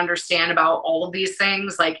more you can understand about all of these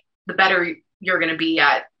things, like the better you're going to be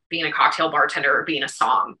at being a cocktail bartender or being a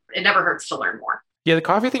somm. It never hurts to learn more. Yeah, the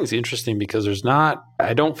coffee thing is interesting because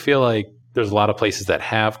I don't feel like there's a lot of places that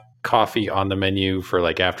have coffee on the menu for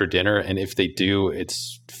like after dinner. And if they do,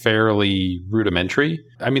 it's fairly rudimentary.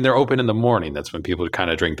 They're open in the morning. That's when people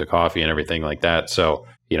kind of drink the coffee and everything like that. So,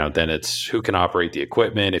 then it's who can operate the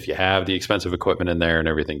equipment, if you have the expensive equipment in there and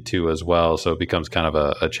everything too as well. So it becomes kind of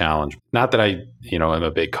a challenge. Not that I, am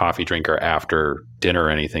a big coffee drinker after dinner or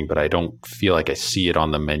anything, but I don't feel like I see it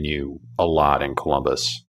on the menu a lot in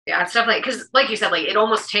Columbus. Yeah, it's definitely, because like you said, like it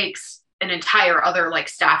almost takes an entire other like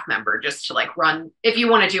staff member just to like run, if you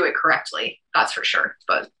want to do it correctly, that's for sure.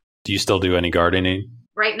 But do you still do any gardening?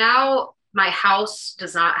 Right now, my house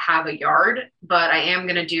does not have a yard, but I am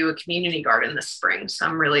going to do a community garden this spring. So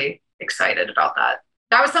I'm really excited about that.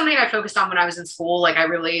 That was something I focused on when I was in school. Like I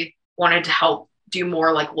really wanted to help do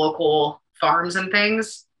more like local farms and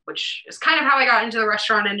things, which is kind of how I got into the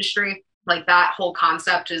restaurant industry. Like that whole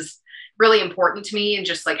concept is really important to me and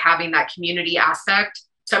just like having that community aspect.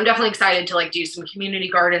 So I'm definitely excited to like do some community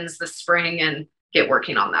gardens this spring and get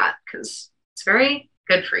working on that because it's very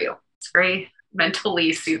good for you. It's very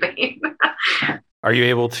mentally soothing. Are you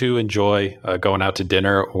able to enjoy going out to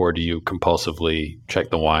dinner, or do you compulsively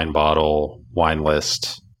check the wine bottle, wine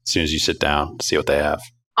list as soon as you sit down to see what they have?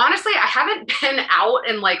 Honestly, I haven't been out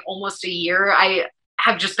in like almost a year. I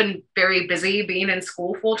have just been very busy. Being in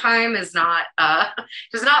school full time is not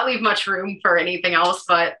does not leave much room for anything else.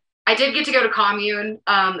 But I did get to go to Commune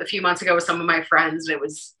a few months ago with some of my friends. And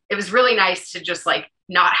it was really nice to just like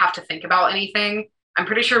not have to think about anything. I'm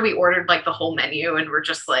pretty sure we ordered like the whole menu and we're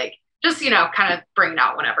just like, kind of bring it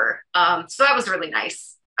out whenever. So that was really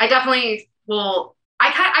nice. I definitely will.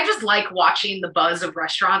 I just like watching the buzz of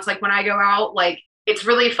restaurants. Like when I go out, like it's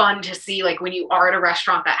really fun to see like when you are at a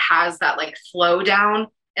restaurant that has that like flow down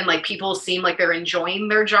and like people seem like they're enjoying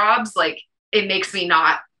their jobs. Like it makes me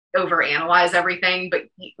not overanalyze everything, but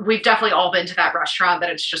we've definitely all been to that restaurant that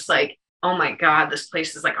it's just like, oh my God, this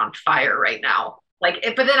place is like on fire right now. Like,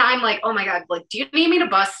 but then I'm like, oh my God, like, do you need me to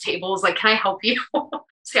bus tables? Like, can I help you?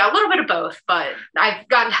 So yeah, a little bit of both, but I've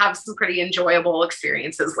gotten to have some pretty enjoyable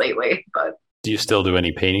experiences lately. But do you still do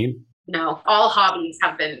any painting? No, all hobbies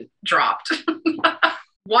have been dropped.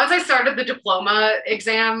 Once I started the diploma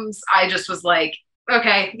exams, I just was like,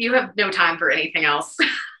 okay, you have no time for anything else.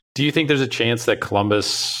 Do you think there's a chance that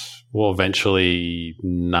Columbus will eventually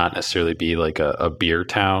not necessarily be like a beer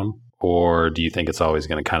town? Or do you think it's always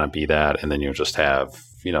going to kind of be that? And then you'll just have,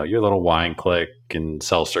 your little wine clique and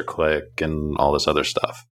seltzer clique and all this other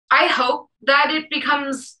stuff. I hope that it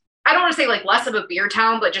becomes, I don't want to say like less of a beer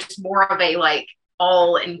town, but just more of a like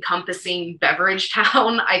all encompassing beverage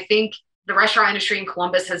town. I think the restaurant industry in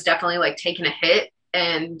Columbus has definitely like taken a hit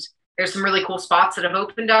and there's some really cool spots that have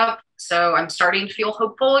opened up. So I'm starting to feel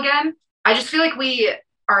hopeful again. I just feel like we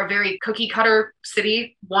are a very cookie cutter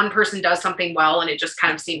city. One person does something well and it just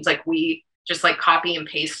kind of seems like we just like copy and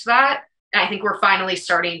paste that. And I think we're finally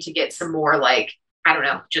starting to get some more like, I don't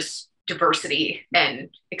know, just diversity and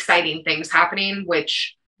exciting things happening,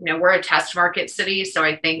 which, we're a test market city. So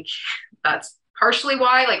I think that's partially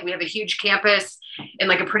why like we have a huge campus and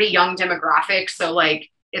like a pretty young demographic. So like,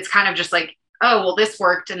 it's kind of just like, oh, well, this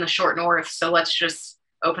worked in the short north. So let's just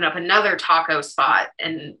open up another taco spot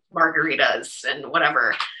and margaritas and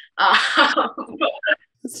whatever.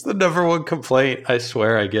 It's the number one complaint I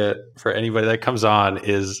swear I get for anybody that comes on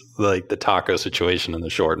is like the taco situation in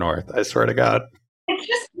the short north. I swear to God. It's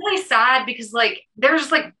just really sad because like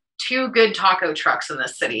there's like 2 good taco trucks in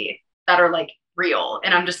this city that are like real.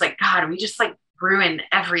 And I'm just like, God, we just like ruin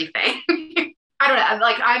everything. I don't know.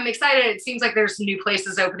 Like I'm excited. It seems like there's new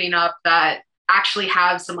places opening up that actually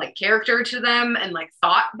have some like character to them and like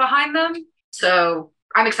thought behind them. So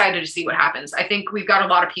I'm excited to see what happens. I think we've got a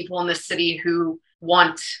lot of people in this city who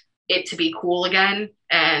want it to be cool again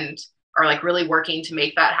and are like really working to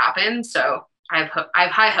make that happen. So I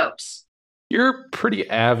have high hopes. You're a pretty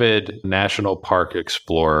avid national park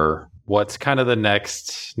explorer. What's kind of the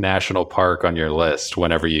next national park on your list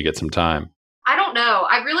whenever you get some time? I don't know.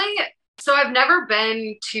 So I've never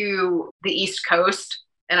been to the East Coast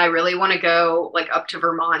and I really want to go like up to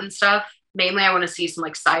Vermont and stuff. Mainly I want to see some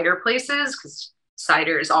like cider places because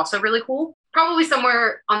cider is also really cool. Probably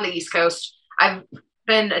somewhere on the East Coast. I've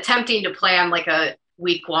been attempting to plan like a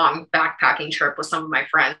week-long backpacking trip with some of my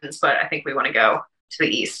friends, but I think we want to go to the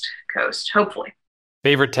East Coast, hopefully.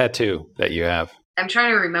 Favorite tattoo that you have? I'm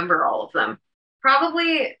trying to remember all of them.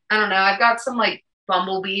 Probably, I don't know, I've got some like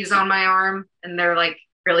bumblebees on my arm and they're like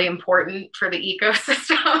really important for the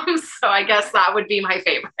ecosystem. So I guess that would be my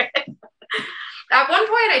favorite. At one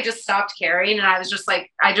point I just stopped caring and I was just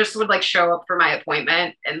like, I just would like show up for my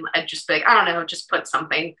appointment and I'd just be like, I don't know, just put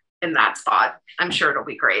something in that spot. I'm sure it'll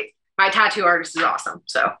be great. My tattoo artist is awesome.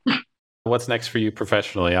 So what's next for you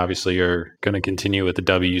professionally? Obviously you're going to continue with the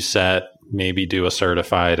WSET, maybe do a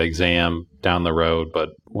certified exam down the road, but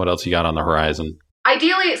what else you got on the horizon?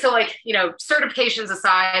 Ideally, so like, certifications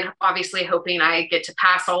aside, obviously hoping I get to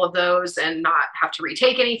pass all of those and not have to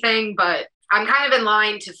retake anything, but I'm kind of in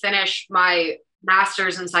line to finish my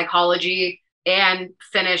master's in psychology and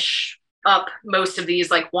finish up most of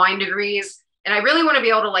these like wine degrees. And I really want to be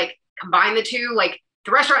able to like combine the two. Like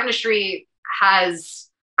the restaurant industry has,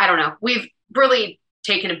 I don't know, we've really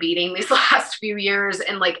taken a beating these last few years.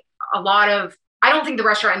 And like I don't think the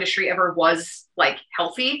restaurant industry ever was like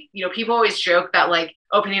healthy. People always joke that like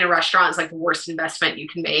opening a restaurant is like the worst investment you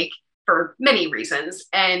can make. for many reasons.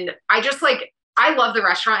 And I just like, I love the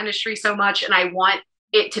restaurant industry so much, and I want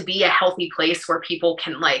it to be a healthy place where people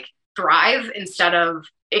can like thrive instead of,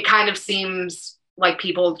 it kind of seems like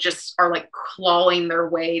people just are like clawing their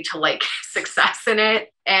way to like success in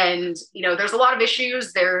it. And, you know, there's a lot of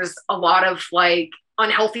issues. There's a lot of like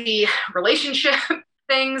unhealthy relationship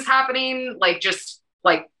things happening, like just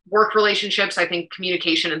like work relationships. I think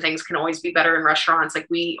communication and things can always be better in restaurants. Like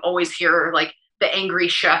we always hear like the angry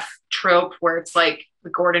chef trope where it's like the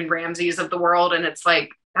Gordon Ramsays of the world. And it's like,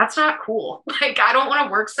 that's not cool. Like, I don't want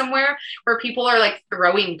to work somewhere where people are like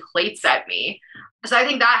throwing plates at me. So I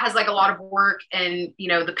think that has like a lot of work, and, you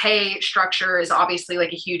know, the pay structure is obviously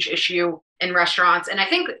like a huge issue in restaurants. And I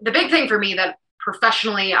think the big thing for me that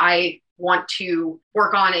professionally I want to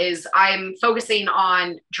work on is I'm focusing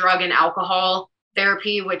on drug and alcohol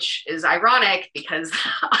therapy, which is ironic because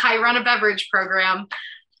I run a beverage program.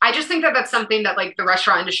 I just think that that's something that like the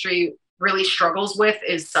restaurant industry really struggles with,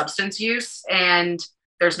 is substance use. And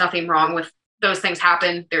there's nothing wrong with those things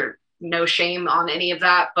happen. There's no shame on any of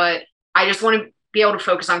that. But I just want to be able to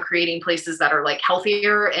focus on creating places that are like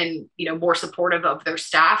healthier and, you know, more supportive of their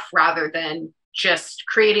staff, rather than just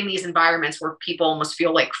creating these environments where people almost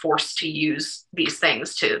feel like forced to use these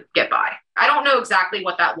things to get by. I don't know exactly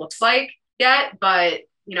what that looks like yet, but,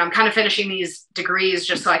 you know, I'm kind of finishing these degrees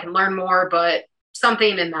just so I can learn more, but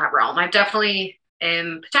something in that realm. I definitely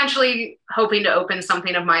am potentially hoping to open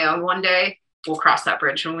something of my own one day. We'll cross that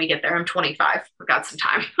bridge when we get there. I'm 25. We've got some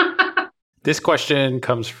time. This question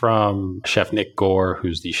comes from Chef Nick Gore,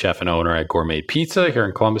 who's the chef and owner at Gourmet Pizza here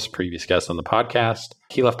in Columbus, previous guest on the podcast.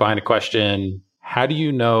 He left behind a question: how do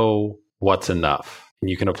you know what's enough? And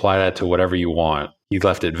you can apply that to whatever you want. You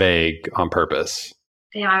left it vague on purpose.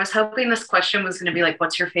 Damn, I was hoping this question was going to be like,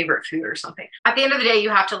 what's your favorite food or something? At the end of the day, you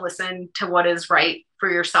have to listen to what is right for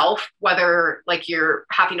yourself, whether like you're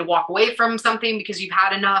having to walk away from something because you've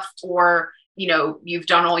had enough, or, you know, you've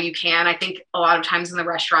done all you can. I think a lot of times in the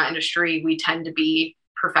restaurant industry, we tend to be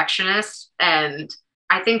perfectionists. And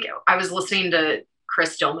I think I was listening to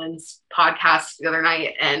Chris Dillman's podcast the other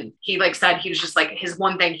night, and he like said, he was just like, his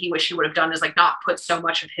one thing he wished he would have done is like not put so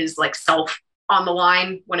much of his like self on the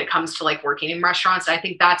line when it comes to like working in restaurants. And I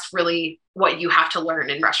think that's really what you have to learn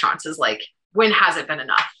in restaurants, is like, when has it been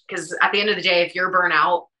enough? Because at the end of the day, if you're burnt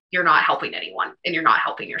out, you're not helping anyone and you're not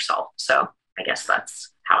helping yourself. So I guess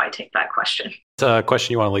that's how I take that question. It's a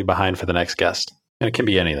question you want to leave behind for the next guest. And it can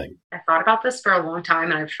be anything. I thought about this for a long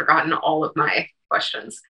time and I've forgotten all of my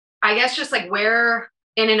questions. I guess just like, where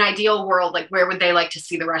in an ideal world, like where would they like to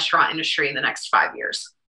see the restaurant industry in the next 5 years?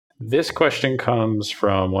 This question comes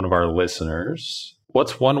from one of our listeners.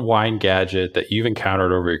 What's one wine gadget that you've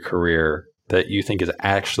encountered over your career that you think is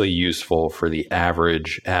actually useful for the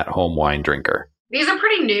average at-home wine drinker? These are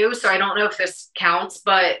pretty new, so I don't know if this counts,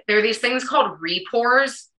 but there are these things called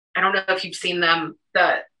repours. I don't know if you've seen them.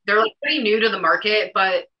 They're like pretty new to the market,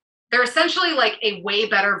 but they're essentially like a way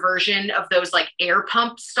better version of those like air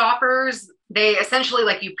pump stoppers. They essentially,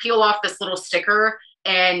 like, you peel off this little sticker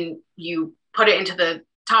and you put it into the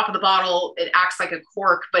top of the bottle. It acts like a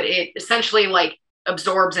cork, but it essentially like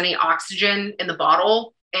absorbs any oxygen in the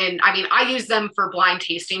bottle. And I mean, I use them for blind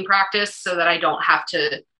tasting practice so that I don't have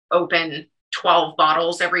to open 12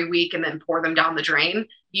 bottles every week and then pour them down the drain.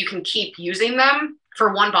 You can keep using them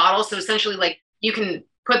for one bottle. So essentially, like, you can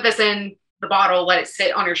put this in the bottle, let it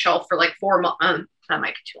sit on your shelf for like 4 months. That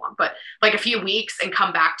might be too long, but like a few weeks, and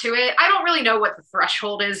come back to it. I don't really know what the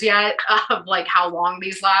threshold is yet of like how long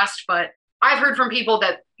these last, but I've heard from people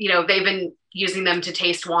that, you know, they've been using them to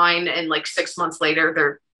taste wine, and like 6 months later,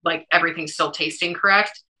 they're like, everything's still tasting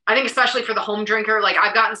correct. I think especially for the home drinker, like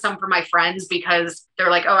I've gotten some for my friends because they're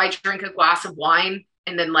like, oh, I drink a glass of wine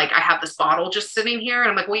and then like I have this bottle just sitting here. And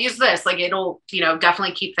I'm like, well, use this. Like, it'll, you know,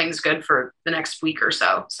 definitely keep things good for the next week or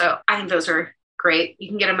so. So I think those are great. You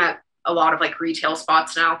can get them at a lot of like retail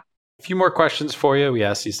spots now. A few more questions for you. We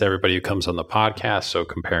ask these to everybody who comes on the podcast. So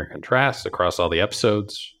compare and contrast across all the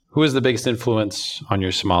episodes. Who is the biggest influence on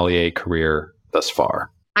your sommelier career thus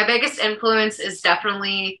far? My biggest influence is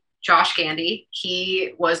definitely Josh Gandy.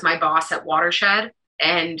 He was my boss at Watershed,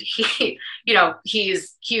 and he, you know,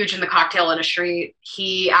 he's huge in the cocktail industry.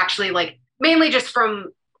 He actually, like, mainly just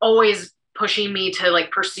from always pushing me to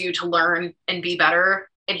like pursue, to learn and be better.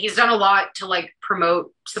 And he's done a lot to like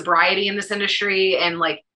promote sobriety in this industry, and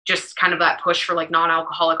like just kind of that push for like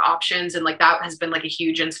non-alcoholic options. And like, that has been like a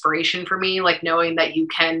huge inspiration for me. Like, knowing that you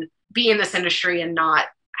can be in this industry and not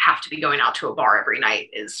have to be going out to a bar every night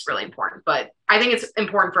is really important. But I think it's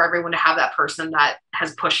important for everyone to have that person that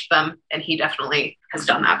has pushed them. And he definitely has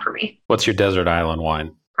done that for me. What's your desert island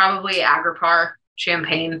wine? Probably Agripar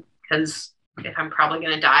champagne, because if I'm probably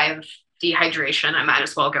going to die of dehydration, I might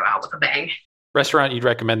as well go out with a bang. Restaurant you'd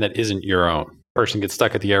recommend that isn't your own. Person gets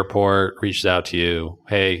stuck at the airport, reaches out to you.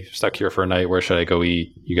 Hey, stuck here for a night. Where should I go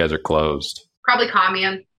eat? You guys are closed. Probably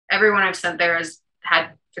Commune. Everyone I've sent there has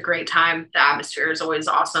had a great time. The atmosphere is always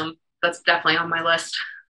awesome. That's definitely on my list.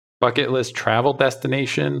 Bucket list travel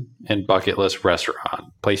destination and bucket list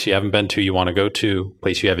restaurant. Place you haven't been to, you want to go to.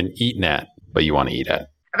 Place you haven't eaten at, but you want to eat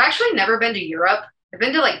at. I've actually never been to Europe. I've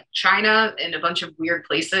been to like China and a bunch of weird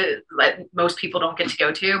places that most people don't get to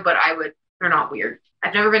go to, but they're not weird.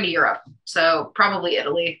 I've never been to Europe. So probably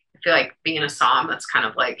Italy. I feel like being a Som, that's kind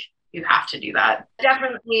of like, you have to do that.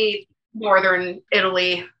 Definitely Northern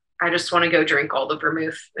Italy. I just want to go drink all the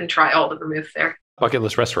vermouth and try all the vermouth there. Bucket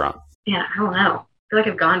list restaurant. Yeah, I don't know. I feel like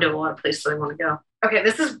I've gone to a lot of places I want to go. Okay,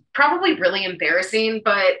 this is probably really embarrassing,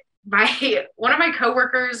 but one of my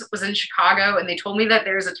coworkers was in Chicago and they told me that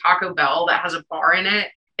there's a Taco Bell that has a bar in it.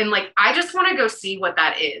 And like, I just want to go see what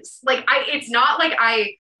that is. Like, it's not like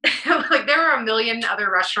like there are a million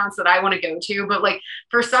other restaurants that I want to go to, but like,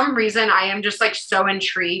 for some reason, I am just like so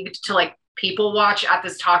intrigued to like people watch at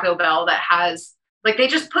this Taco Bell that has like, they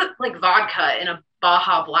just put like vodka in a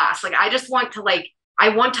Baja Blast. Like, I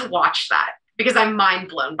want to watch that because I'm mind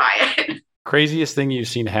blown by it. Craziest thing you've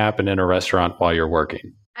seen happen in a restaurant while you're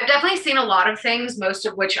working? I've definitely seen a lot of things, most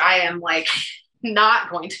of which I am like not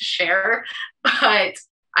going to share, but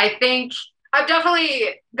I think I've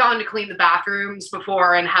definitely gone to clean the bathrooms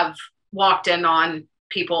before and have walked in on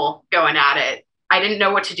people going at it. I didn't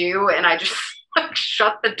know what to do and I just like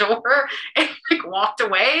shut the door and like walked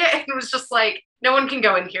away and it was just like, no one can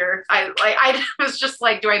go in here. I was just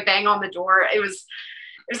like, do I bang on the door? It was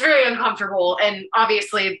very uncomfortable. And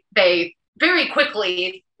obviously they very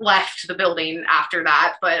quickly left the building after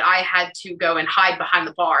that, but I had to go and hide behind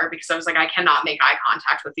the bar because I was like, I cannot make eye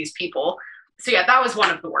contact with these people. So yeah, that was one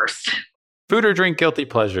of the worst. Food or drink guilty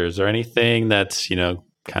pleasures, or anything that's,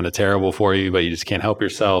 kind of terrible for you, but you just can't help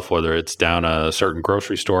yourself, whether it's down a certain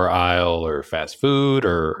grocery store aisle or fast food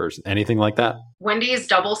or anything like that? Wendy's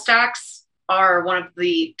double stacks are one of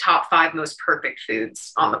the top 5 most perfect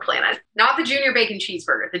foods on the planet. Not the junior bacon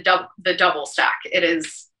cheeseburger, the double stack.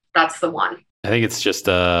 That's the one. I think it's just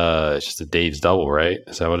a Dave's double, right?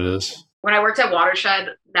 Is that what it is? When I worked at Watershed,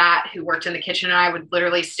 Matt, who worked in the kitchen, and I would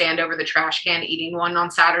literally stand over the trash can eating one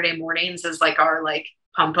on Saturday mornings as like our like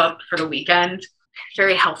pump up for the weekend.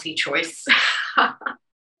 Very healthy choice.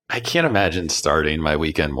 I can't imagine starting my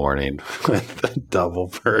weekend morning with a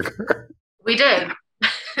double burger. We did.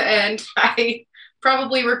 And I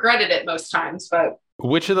probably regretted it most times, but.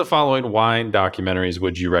 Which of the following wine documentaries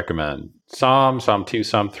would you recommend? Somm 2,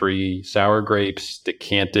 Somm 3, Sour Grapes,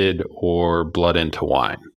 Decanted, or Blood into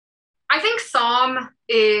Wine? I think Somm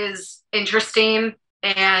is interesting,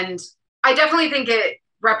 and I definitely think it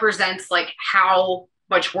represents like how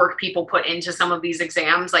much work people put into some of these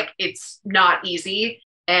exams. Like, it's not easy,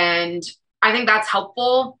 and I think that's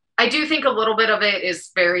helpful. I do think a little bit of it is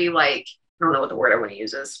very like, I don't know what the word I want to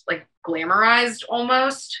use is, like glamorized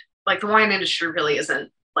almost. Like the wine industry really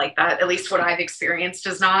isn't like that. At least what I've experienced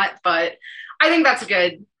is not, but I think that's a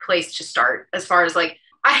good place to start as far as like,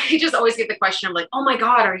 I just always get the question of like, oh my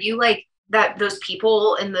God, are you like those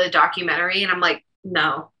people in the documentary? And I'm like,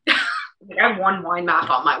 no. I have one wine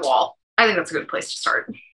map on my wall. I think that's a good place to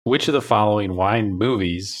start. Which of the following wine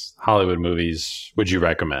movies, Hollywood movies, would you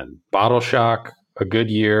recommend? Bottle Shock, A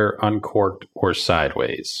Good Year, Uncorked, or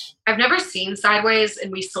Sideways? I've never seen Sideways,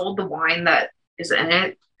 and we sold the wine that is in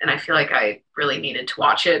it. And I feel like I really needed to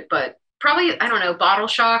watch it, but probably, I don't know, Bottle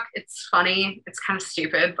Shock. It's funny. It's kind of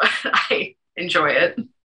stupid, but I enjoy it.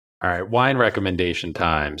 All right. Wine recommendation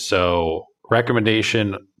time. So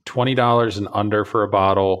recommendation, $20 and under for a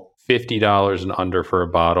bottle, $50 and under for a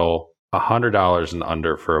bottle, $100 and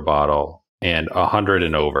under for a bottle, and 100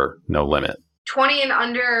 and over, no limit. 20 and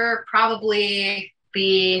under, probably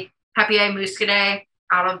the Papier Muscadet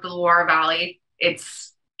out of the Loire Valley.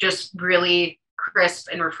 It's just really crisp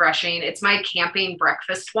and refreshing. It's my camping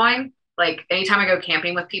breakfast wine. Like anytime I go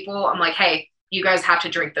camping with people, I'm like, hey, you guys have to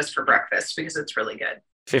drink this for breakfast because it's really good.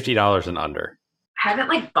 $50 and under. I haven't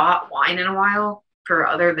like bought wine in a while for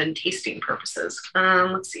other than tasting purposes.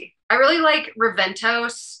 Let's see. I really like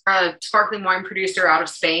Reventos, a sparkling wine producer out of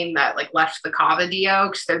Spain that like left the Cava Dio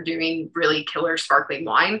because they're doing really killer sparkling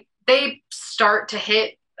wine. They start to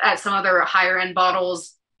hit at some of their higher end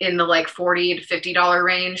bottles in the like $40 to $50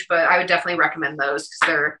 range, but I would definitely recommend those because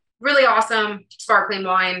they're really awesome sparkling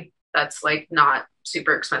wine that's like not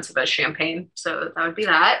super expensive as champagne. So that would be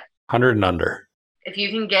that. 100 and under. If you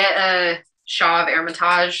can get a Shaw of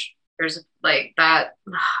Hermitage, there's like that,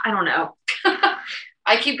 I don't know.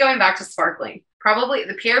 I keep going back to sparkling. Probably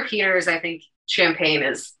the Pierre Peters, I think champagne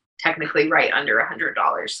is technically right under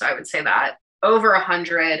 $100. So I would say that over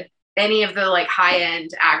 100, any of the like high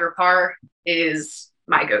end Agripar is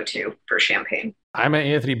my go-to for champagne. I'm an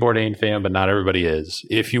Anthony Bourdain fan, but not everybody is.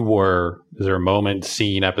 If you were, is there a moment,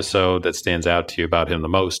 scene, episode that stands out to you about him the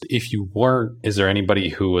most? If you weren't, is there anybody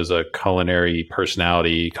who was a culinary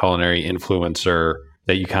personality, culinary influencer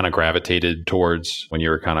that you kind of gravitated towards when you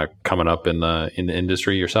were kind of coming up in the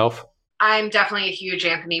industry yourself? I'm definitely a huge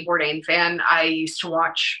Anthony Bourdain fan. I used to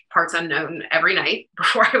watch Parts Unknown every night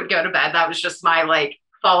before I would go to bed. That was just my like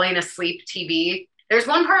falling asleep TV. There's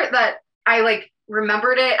one part that I like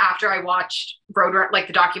remembered it after I watched Roadrunner, like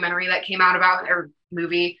the documentary that came out about, or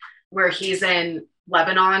movie, where he's in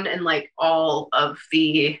Lebanon and like all of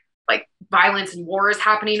the like violence and war is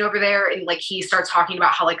happening over there. And like he starts talking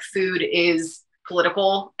about how like food is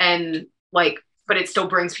political and like, but it still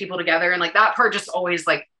brings people together. And like that part just always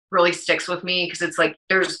like really sticks with me because it's like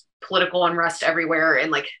there's political unrest everywhere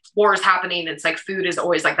and like war is happening. It's like food is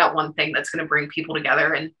always like that one thing that's going to bring people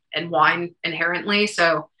together, and wine inherently.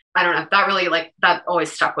 So I don't know, that really like that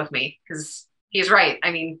always stuck with me because he's right.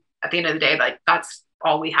 I mean, at the end of the day, like that's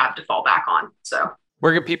all we have to fall back on. So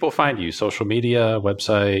where can people find you? Social media,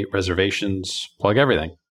 website, reservations, plug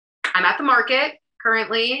everything. I'm at the Market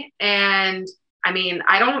currently, and I mean,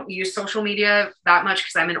 I don't use social media that much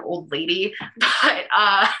because I'm an old lady, but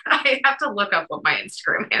I have to look up what my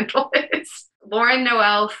Instagram handle is. Lauren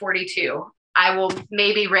Noel 42. I will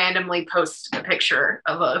maybe randomly post a picture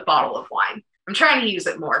of a bottle of wine. I'm trying to use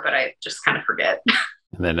it more, but I just kind of forget.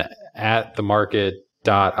 And then at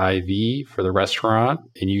themarket.iv for the restaurant.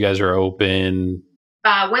 And you guys are open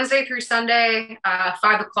Wednesday through Sunday,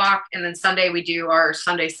 5 o'clock. And then Sunday we do our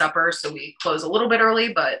Sunday supper. So we close a little bit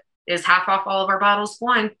early, but is half off all of our bottles of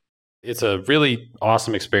wine. It's a really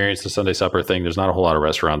awesome experience, the Sunday supper thing. There's not a whole lot of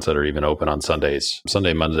restaurants that are even open on Sundays.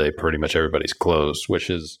 Sunday, Monday, pretty much everybody's closed, which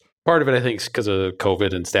is part of it, I think, is because of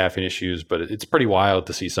COVID and staffing issues. But it's pretty wild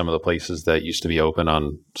to see some of the places that used to be open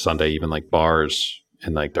on Sunday, even like bars,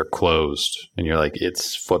 and like they're closed. And you're like,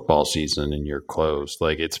 it's football season and you're closed.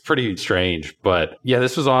 Like it's pretty strange. But yeah,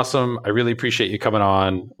 this was awesome. I really appreciate you coming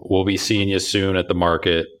on. We'll be seeing you soon at the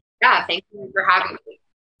Market. Yeah, thank you for having me.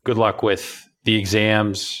 Good luck with the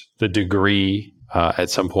exams, the degree. At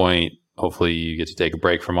some point, hopefully you get to take a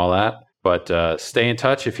break from all that. But stay in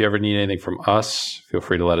touch. If you ever need anything from us, feel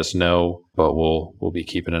free to let us know. But we'll be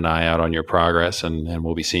keeping an eye out on your progress, and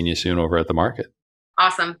we'll be seeing you soon over at the Market.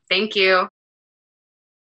 Awesome. Thank you.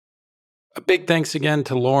 A big thanks again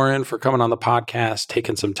to Lauren for coming on the podcast,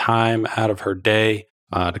 taking some time out of her day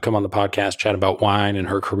to come on the podcast, chat about wine and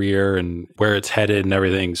her career and where it's headed and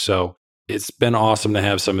everything. So it's been awesome to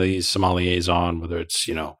have some of these sommeliers on, whether it's,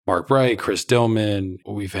 Mark Bright, Chris Dillman,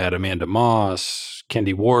 we've had Amanda Moss,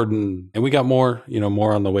 Kendi Warden, and we got more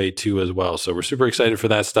on the way too as well. So we're super excited for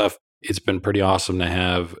that stuff. It's been pretty awesome to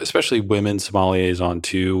have, especially women sommeliers on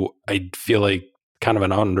too. I feel like kind of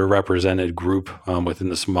an underrepresented group within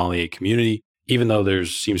the sommelier community, even though there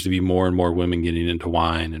seems to be more and more women getting into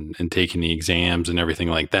wine and taking the exams and everything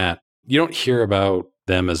like that. You don't hear about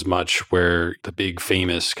them as much, where the big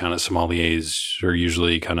famous kind of sommeliers are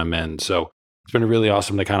usually kind of men. So it's been really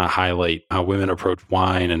awesome to kind of highlight how women approach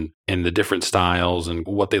wine and the different styles and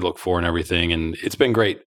what they look for and everything. And it's been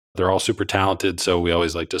great. They're all super talented. So we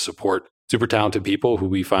always like to support super talented people who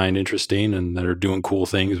we find interesting and that are doing cool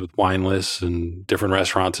things with wine lists and different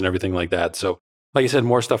restaurants and everything like that. So like I said,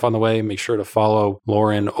 more stuff on the way. Make sure to follow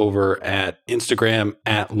Lauren over at Instagram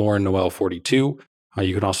at LaurenNoel42.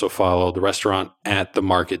 You can also follow the restaurant at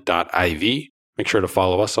themarket.iv. Make sure to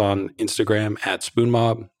follow us on Instagram at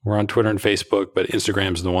SpoonMob. We're on Twitter and Facebook, but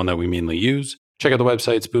Instagram is the one that we mainly use. Check out the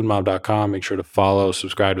website, spoonmob.com. Make sure to follow,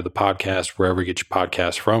 subscribe to the podcast, wherever you get your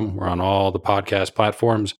podcast from. We're on all the podcast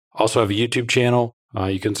platforms. Also have a YouTube channel.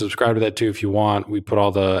 You can subscribe to that too if you want. We put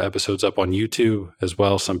all the episodes up on YouTube as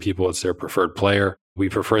well. Some people, it's their preferred player. We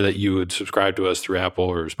prefer that you would subscribe to us through Apple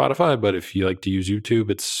or Spotify, but if you like to use YouTube,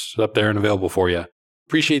 it's up there and available for you.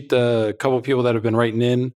 Appreciate the couple of people that have been writing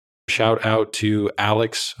in. Shout out to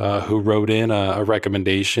Alex, who wrote in a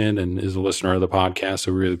recommendation and is a listener of the podcast.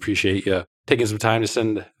 So we really appreciate you taking some time to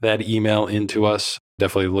send that email in to us.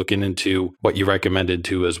 Definitely looking into what you recommended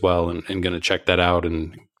too as well, and going to check that out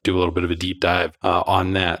and do a little bit of a deep dive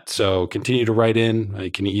on that. So continue to write in.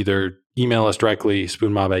 You can either email us directly,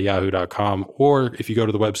 spoonmob@yahoo.com, or if you go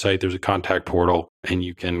to the website, there's a contact portal and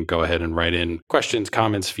you can go ahead and write in questions,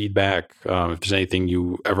 comments, feedback. If there's anything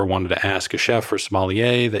you ever wanted to ask a chef or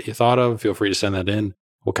sommelier that you thought of, feel free to send that in.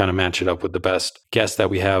 we'll kind of match it up with the best guests that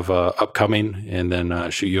we have upcoming, and then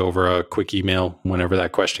shoot you over a quick email whenever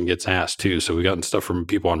that question gets asked too. So we've gotten stuff from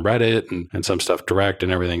people on Reddit and some stuff direct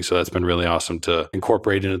and everything. So that's been really awesome to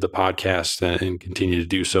incorporate into the podcast and continue to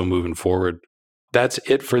do so moving forward. That's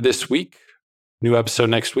it for this week. New episode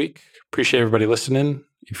next week. Appreciate everybody listening.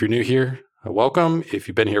 If you're new here, welcome. If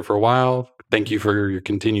you've been here for a while, thank you for your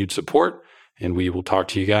continued support. And we will talk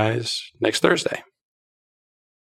to you guys next Thursday.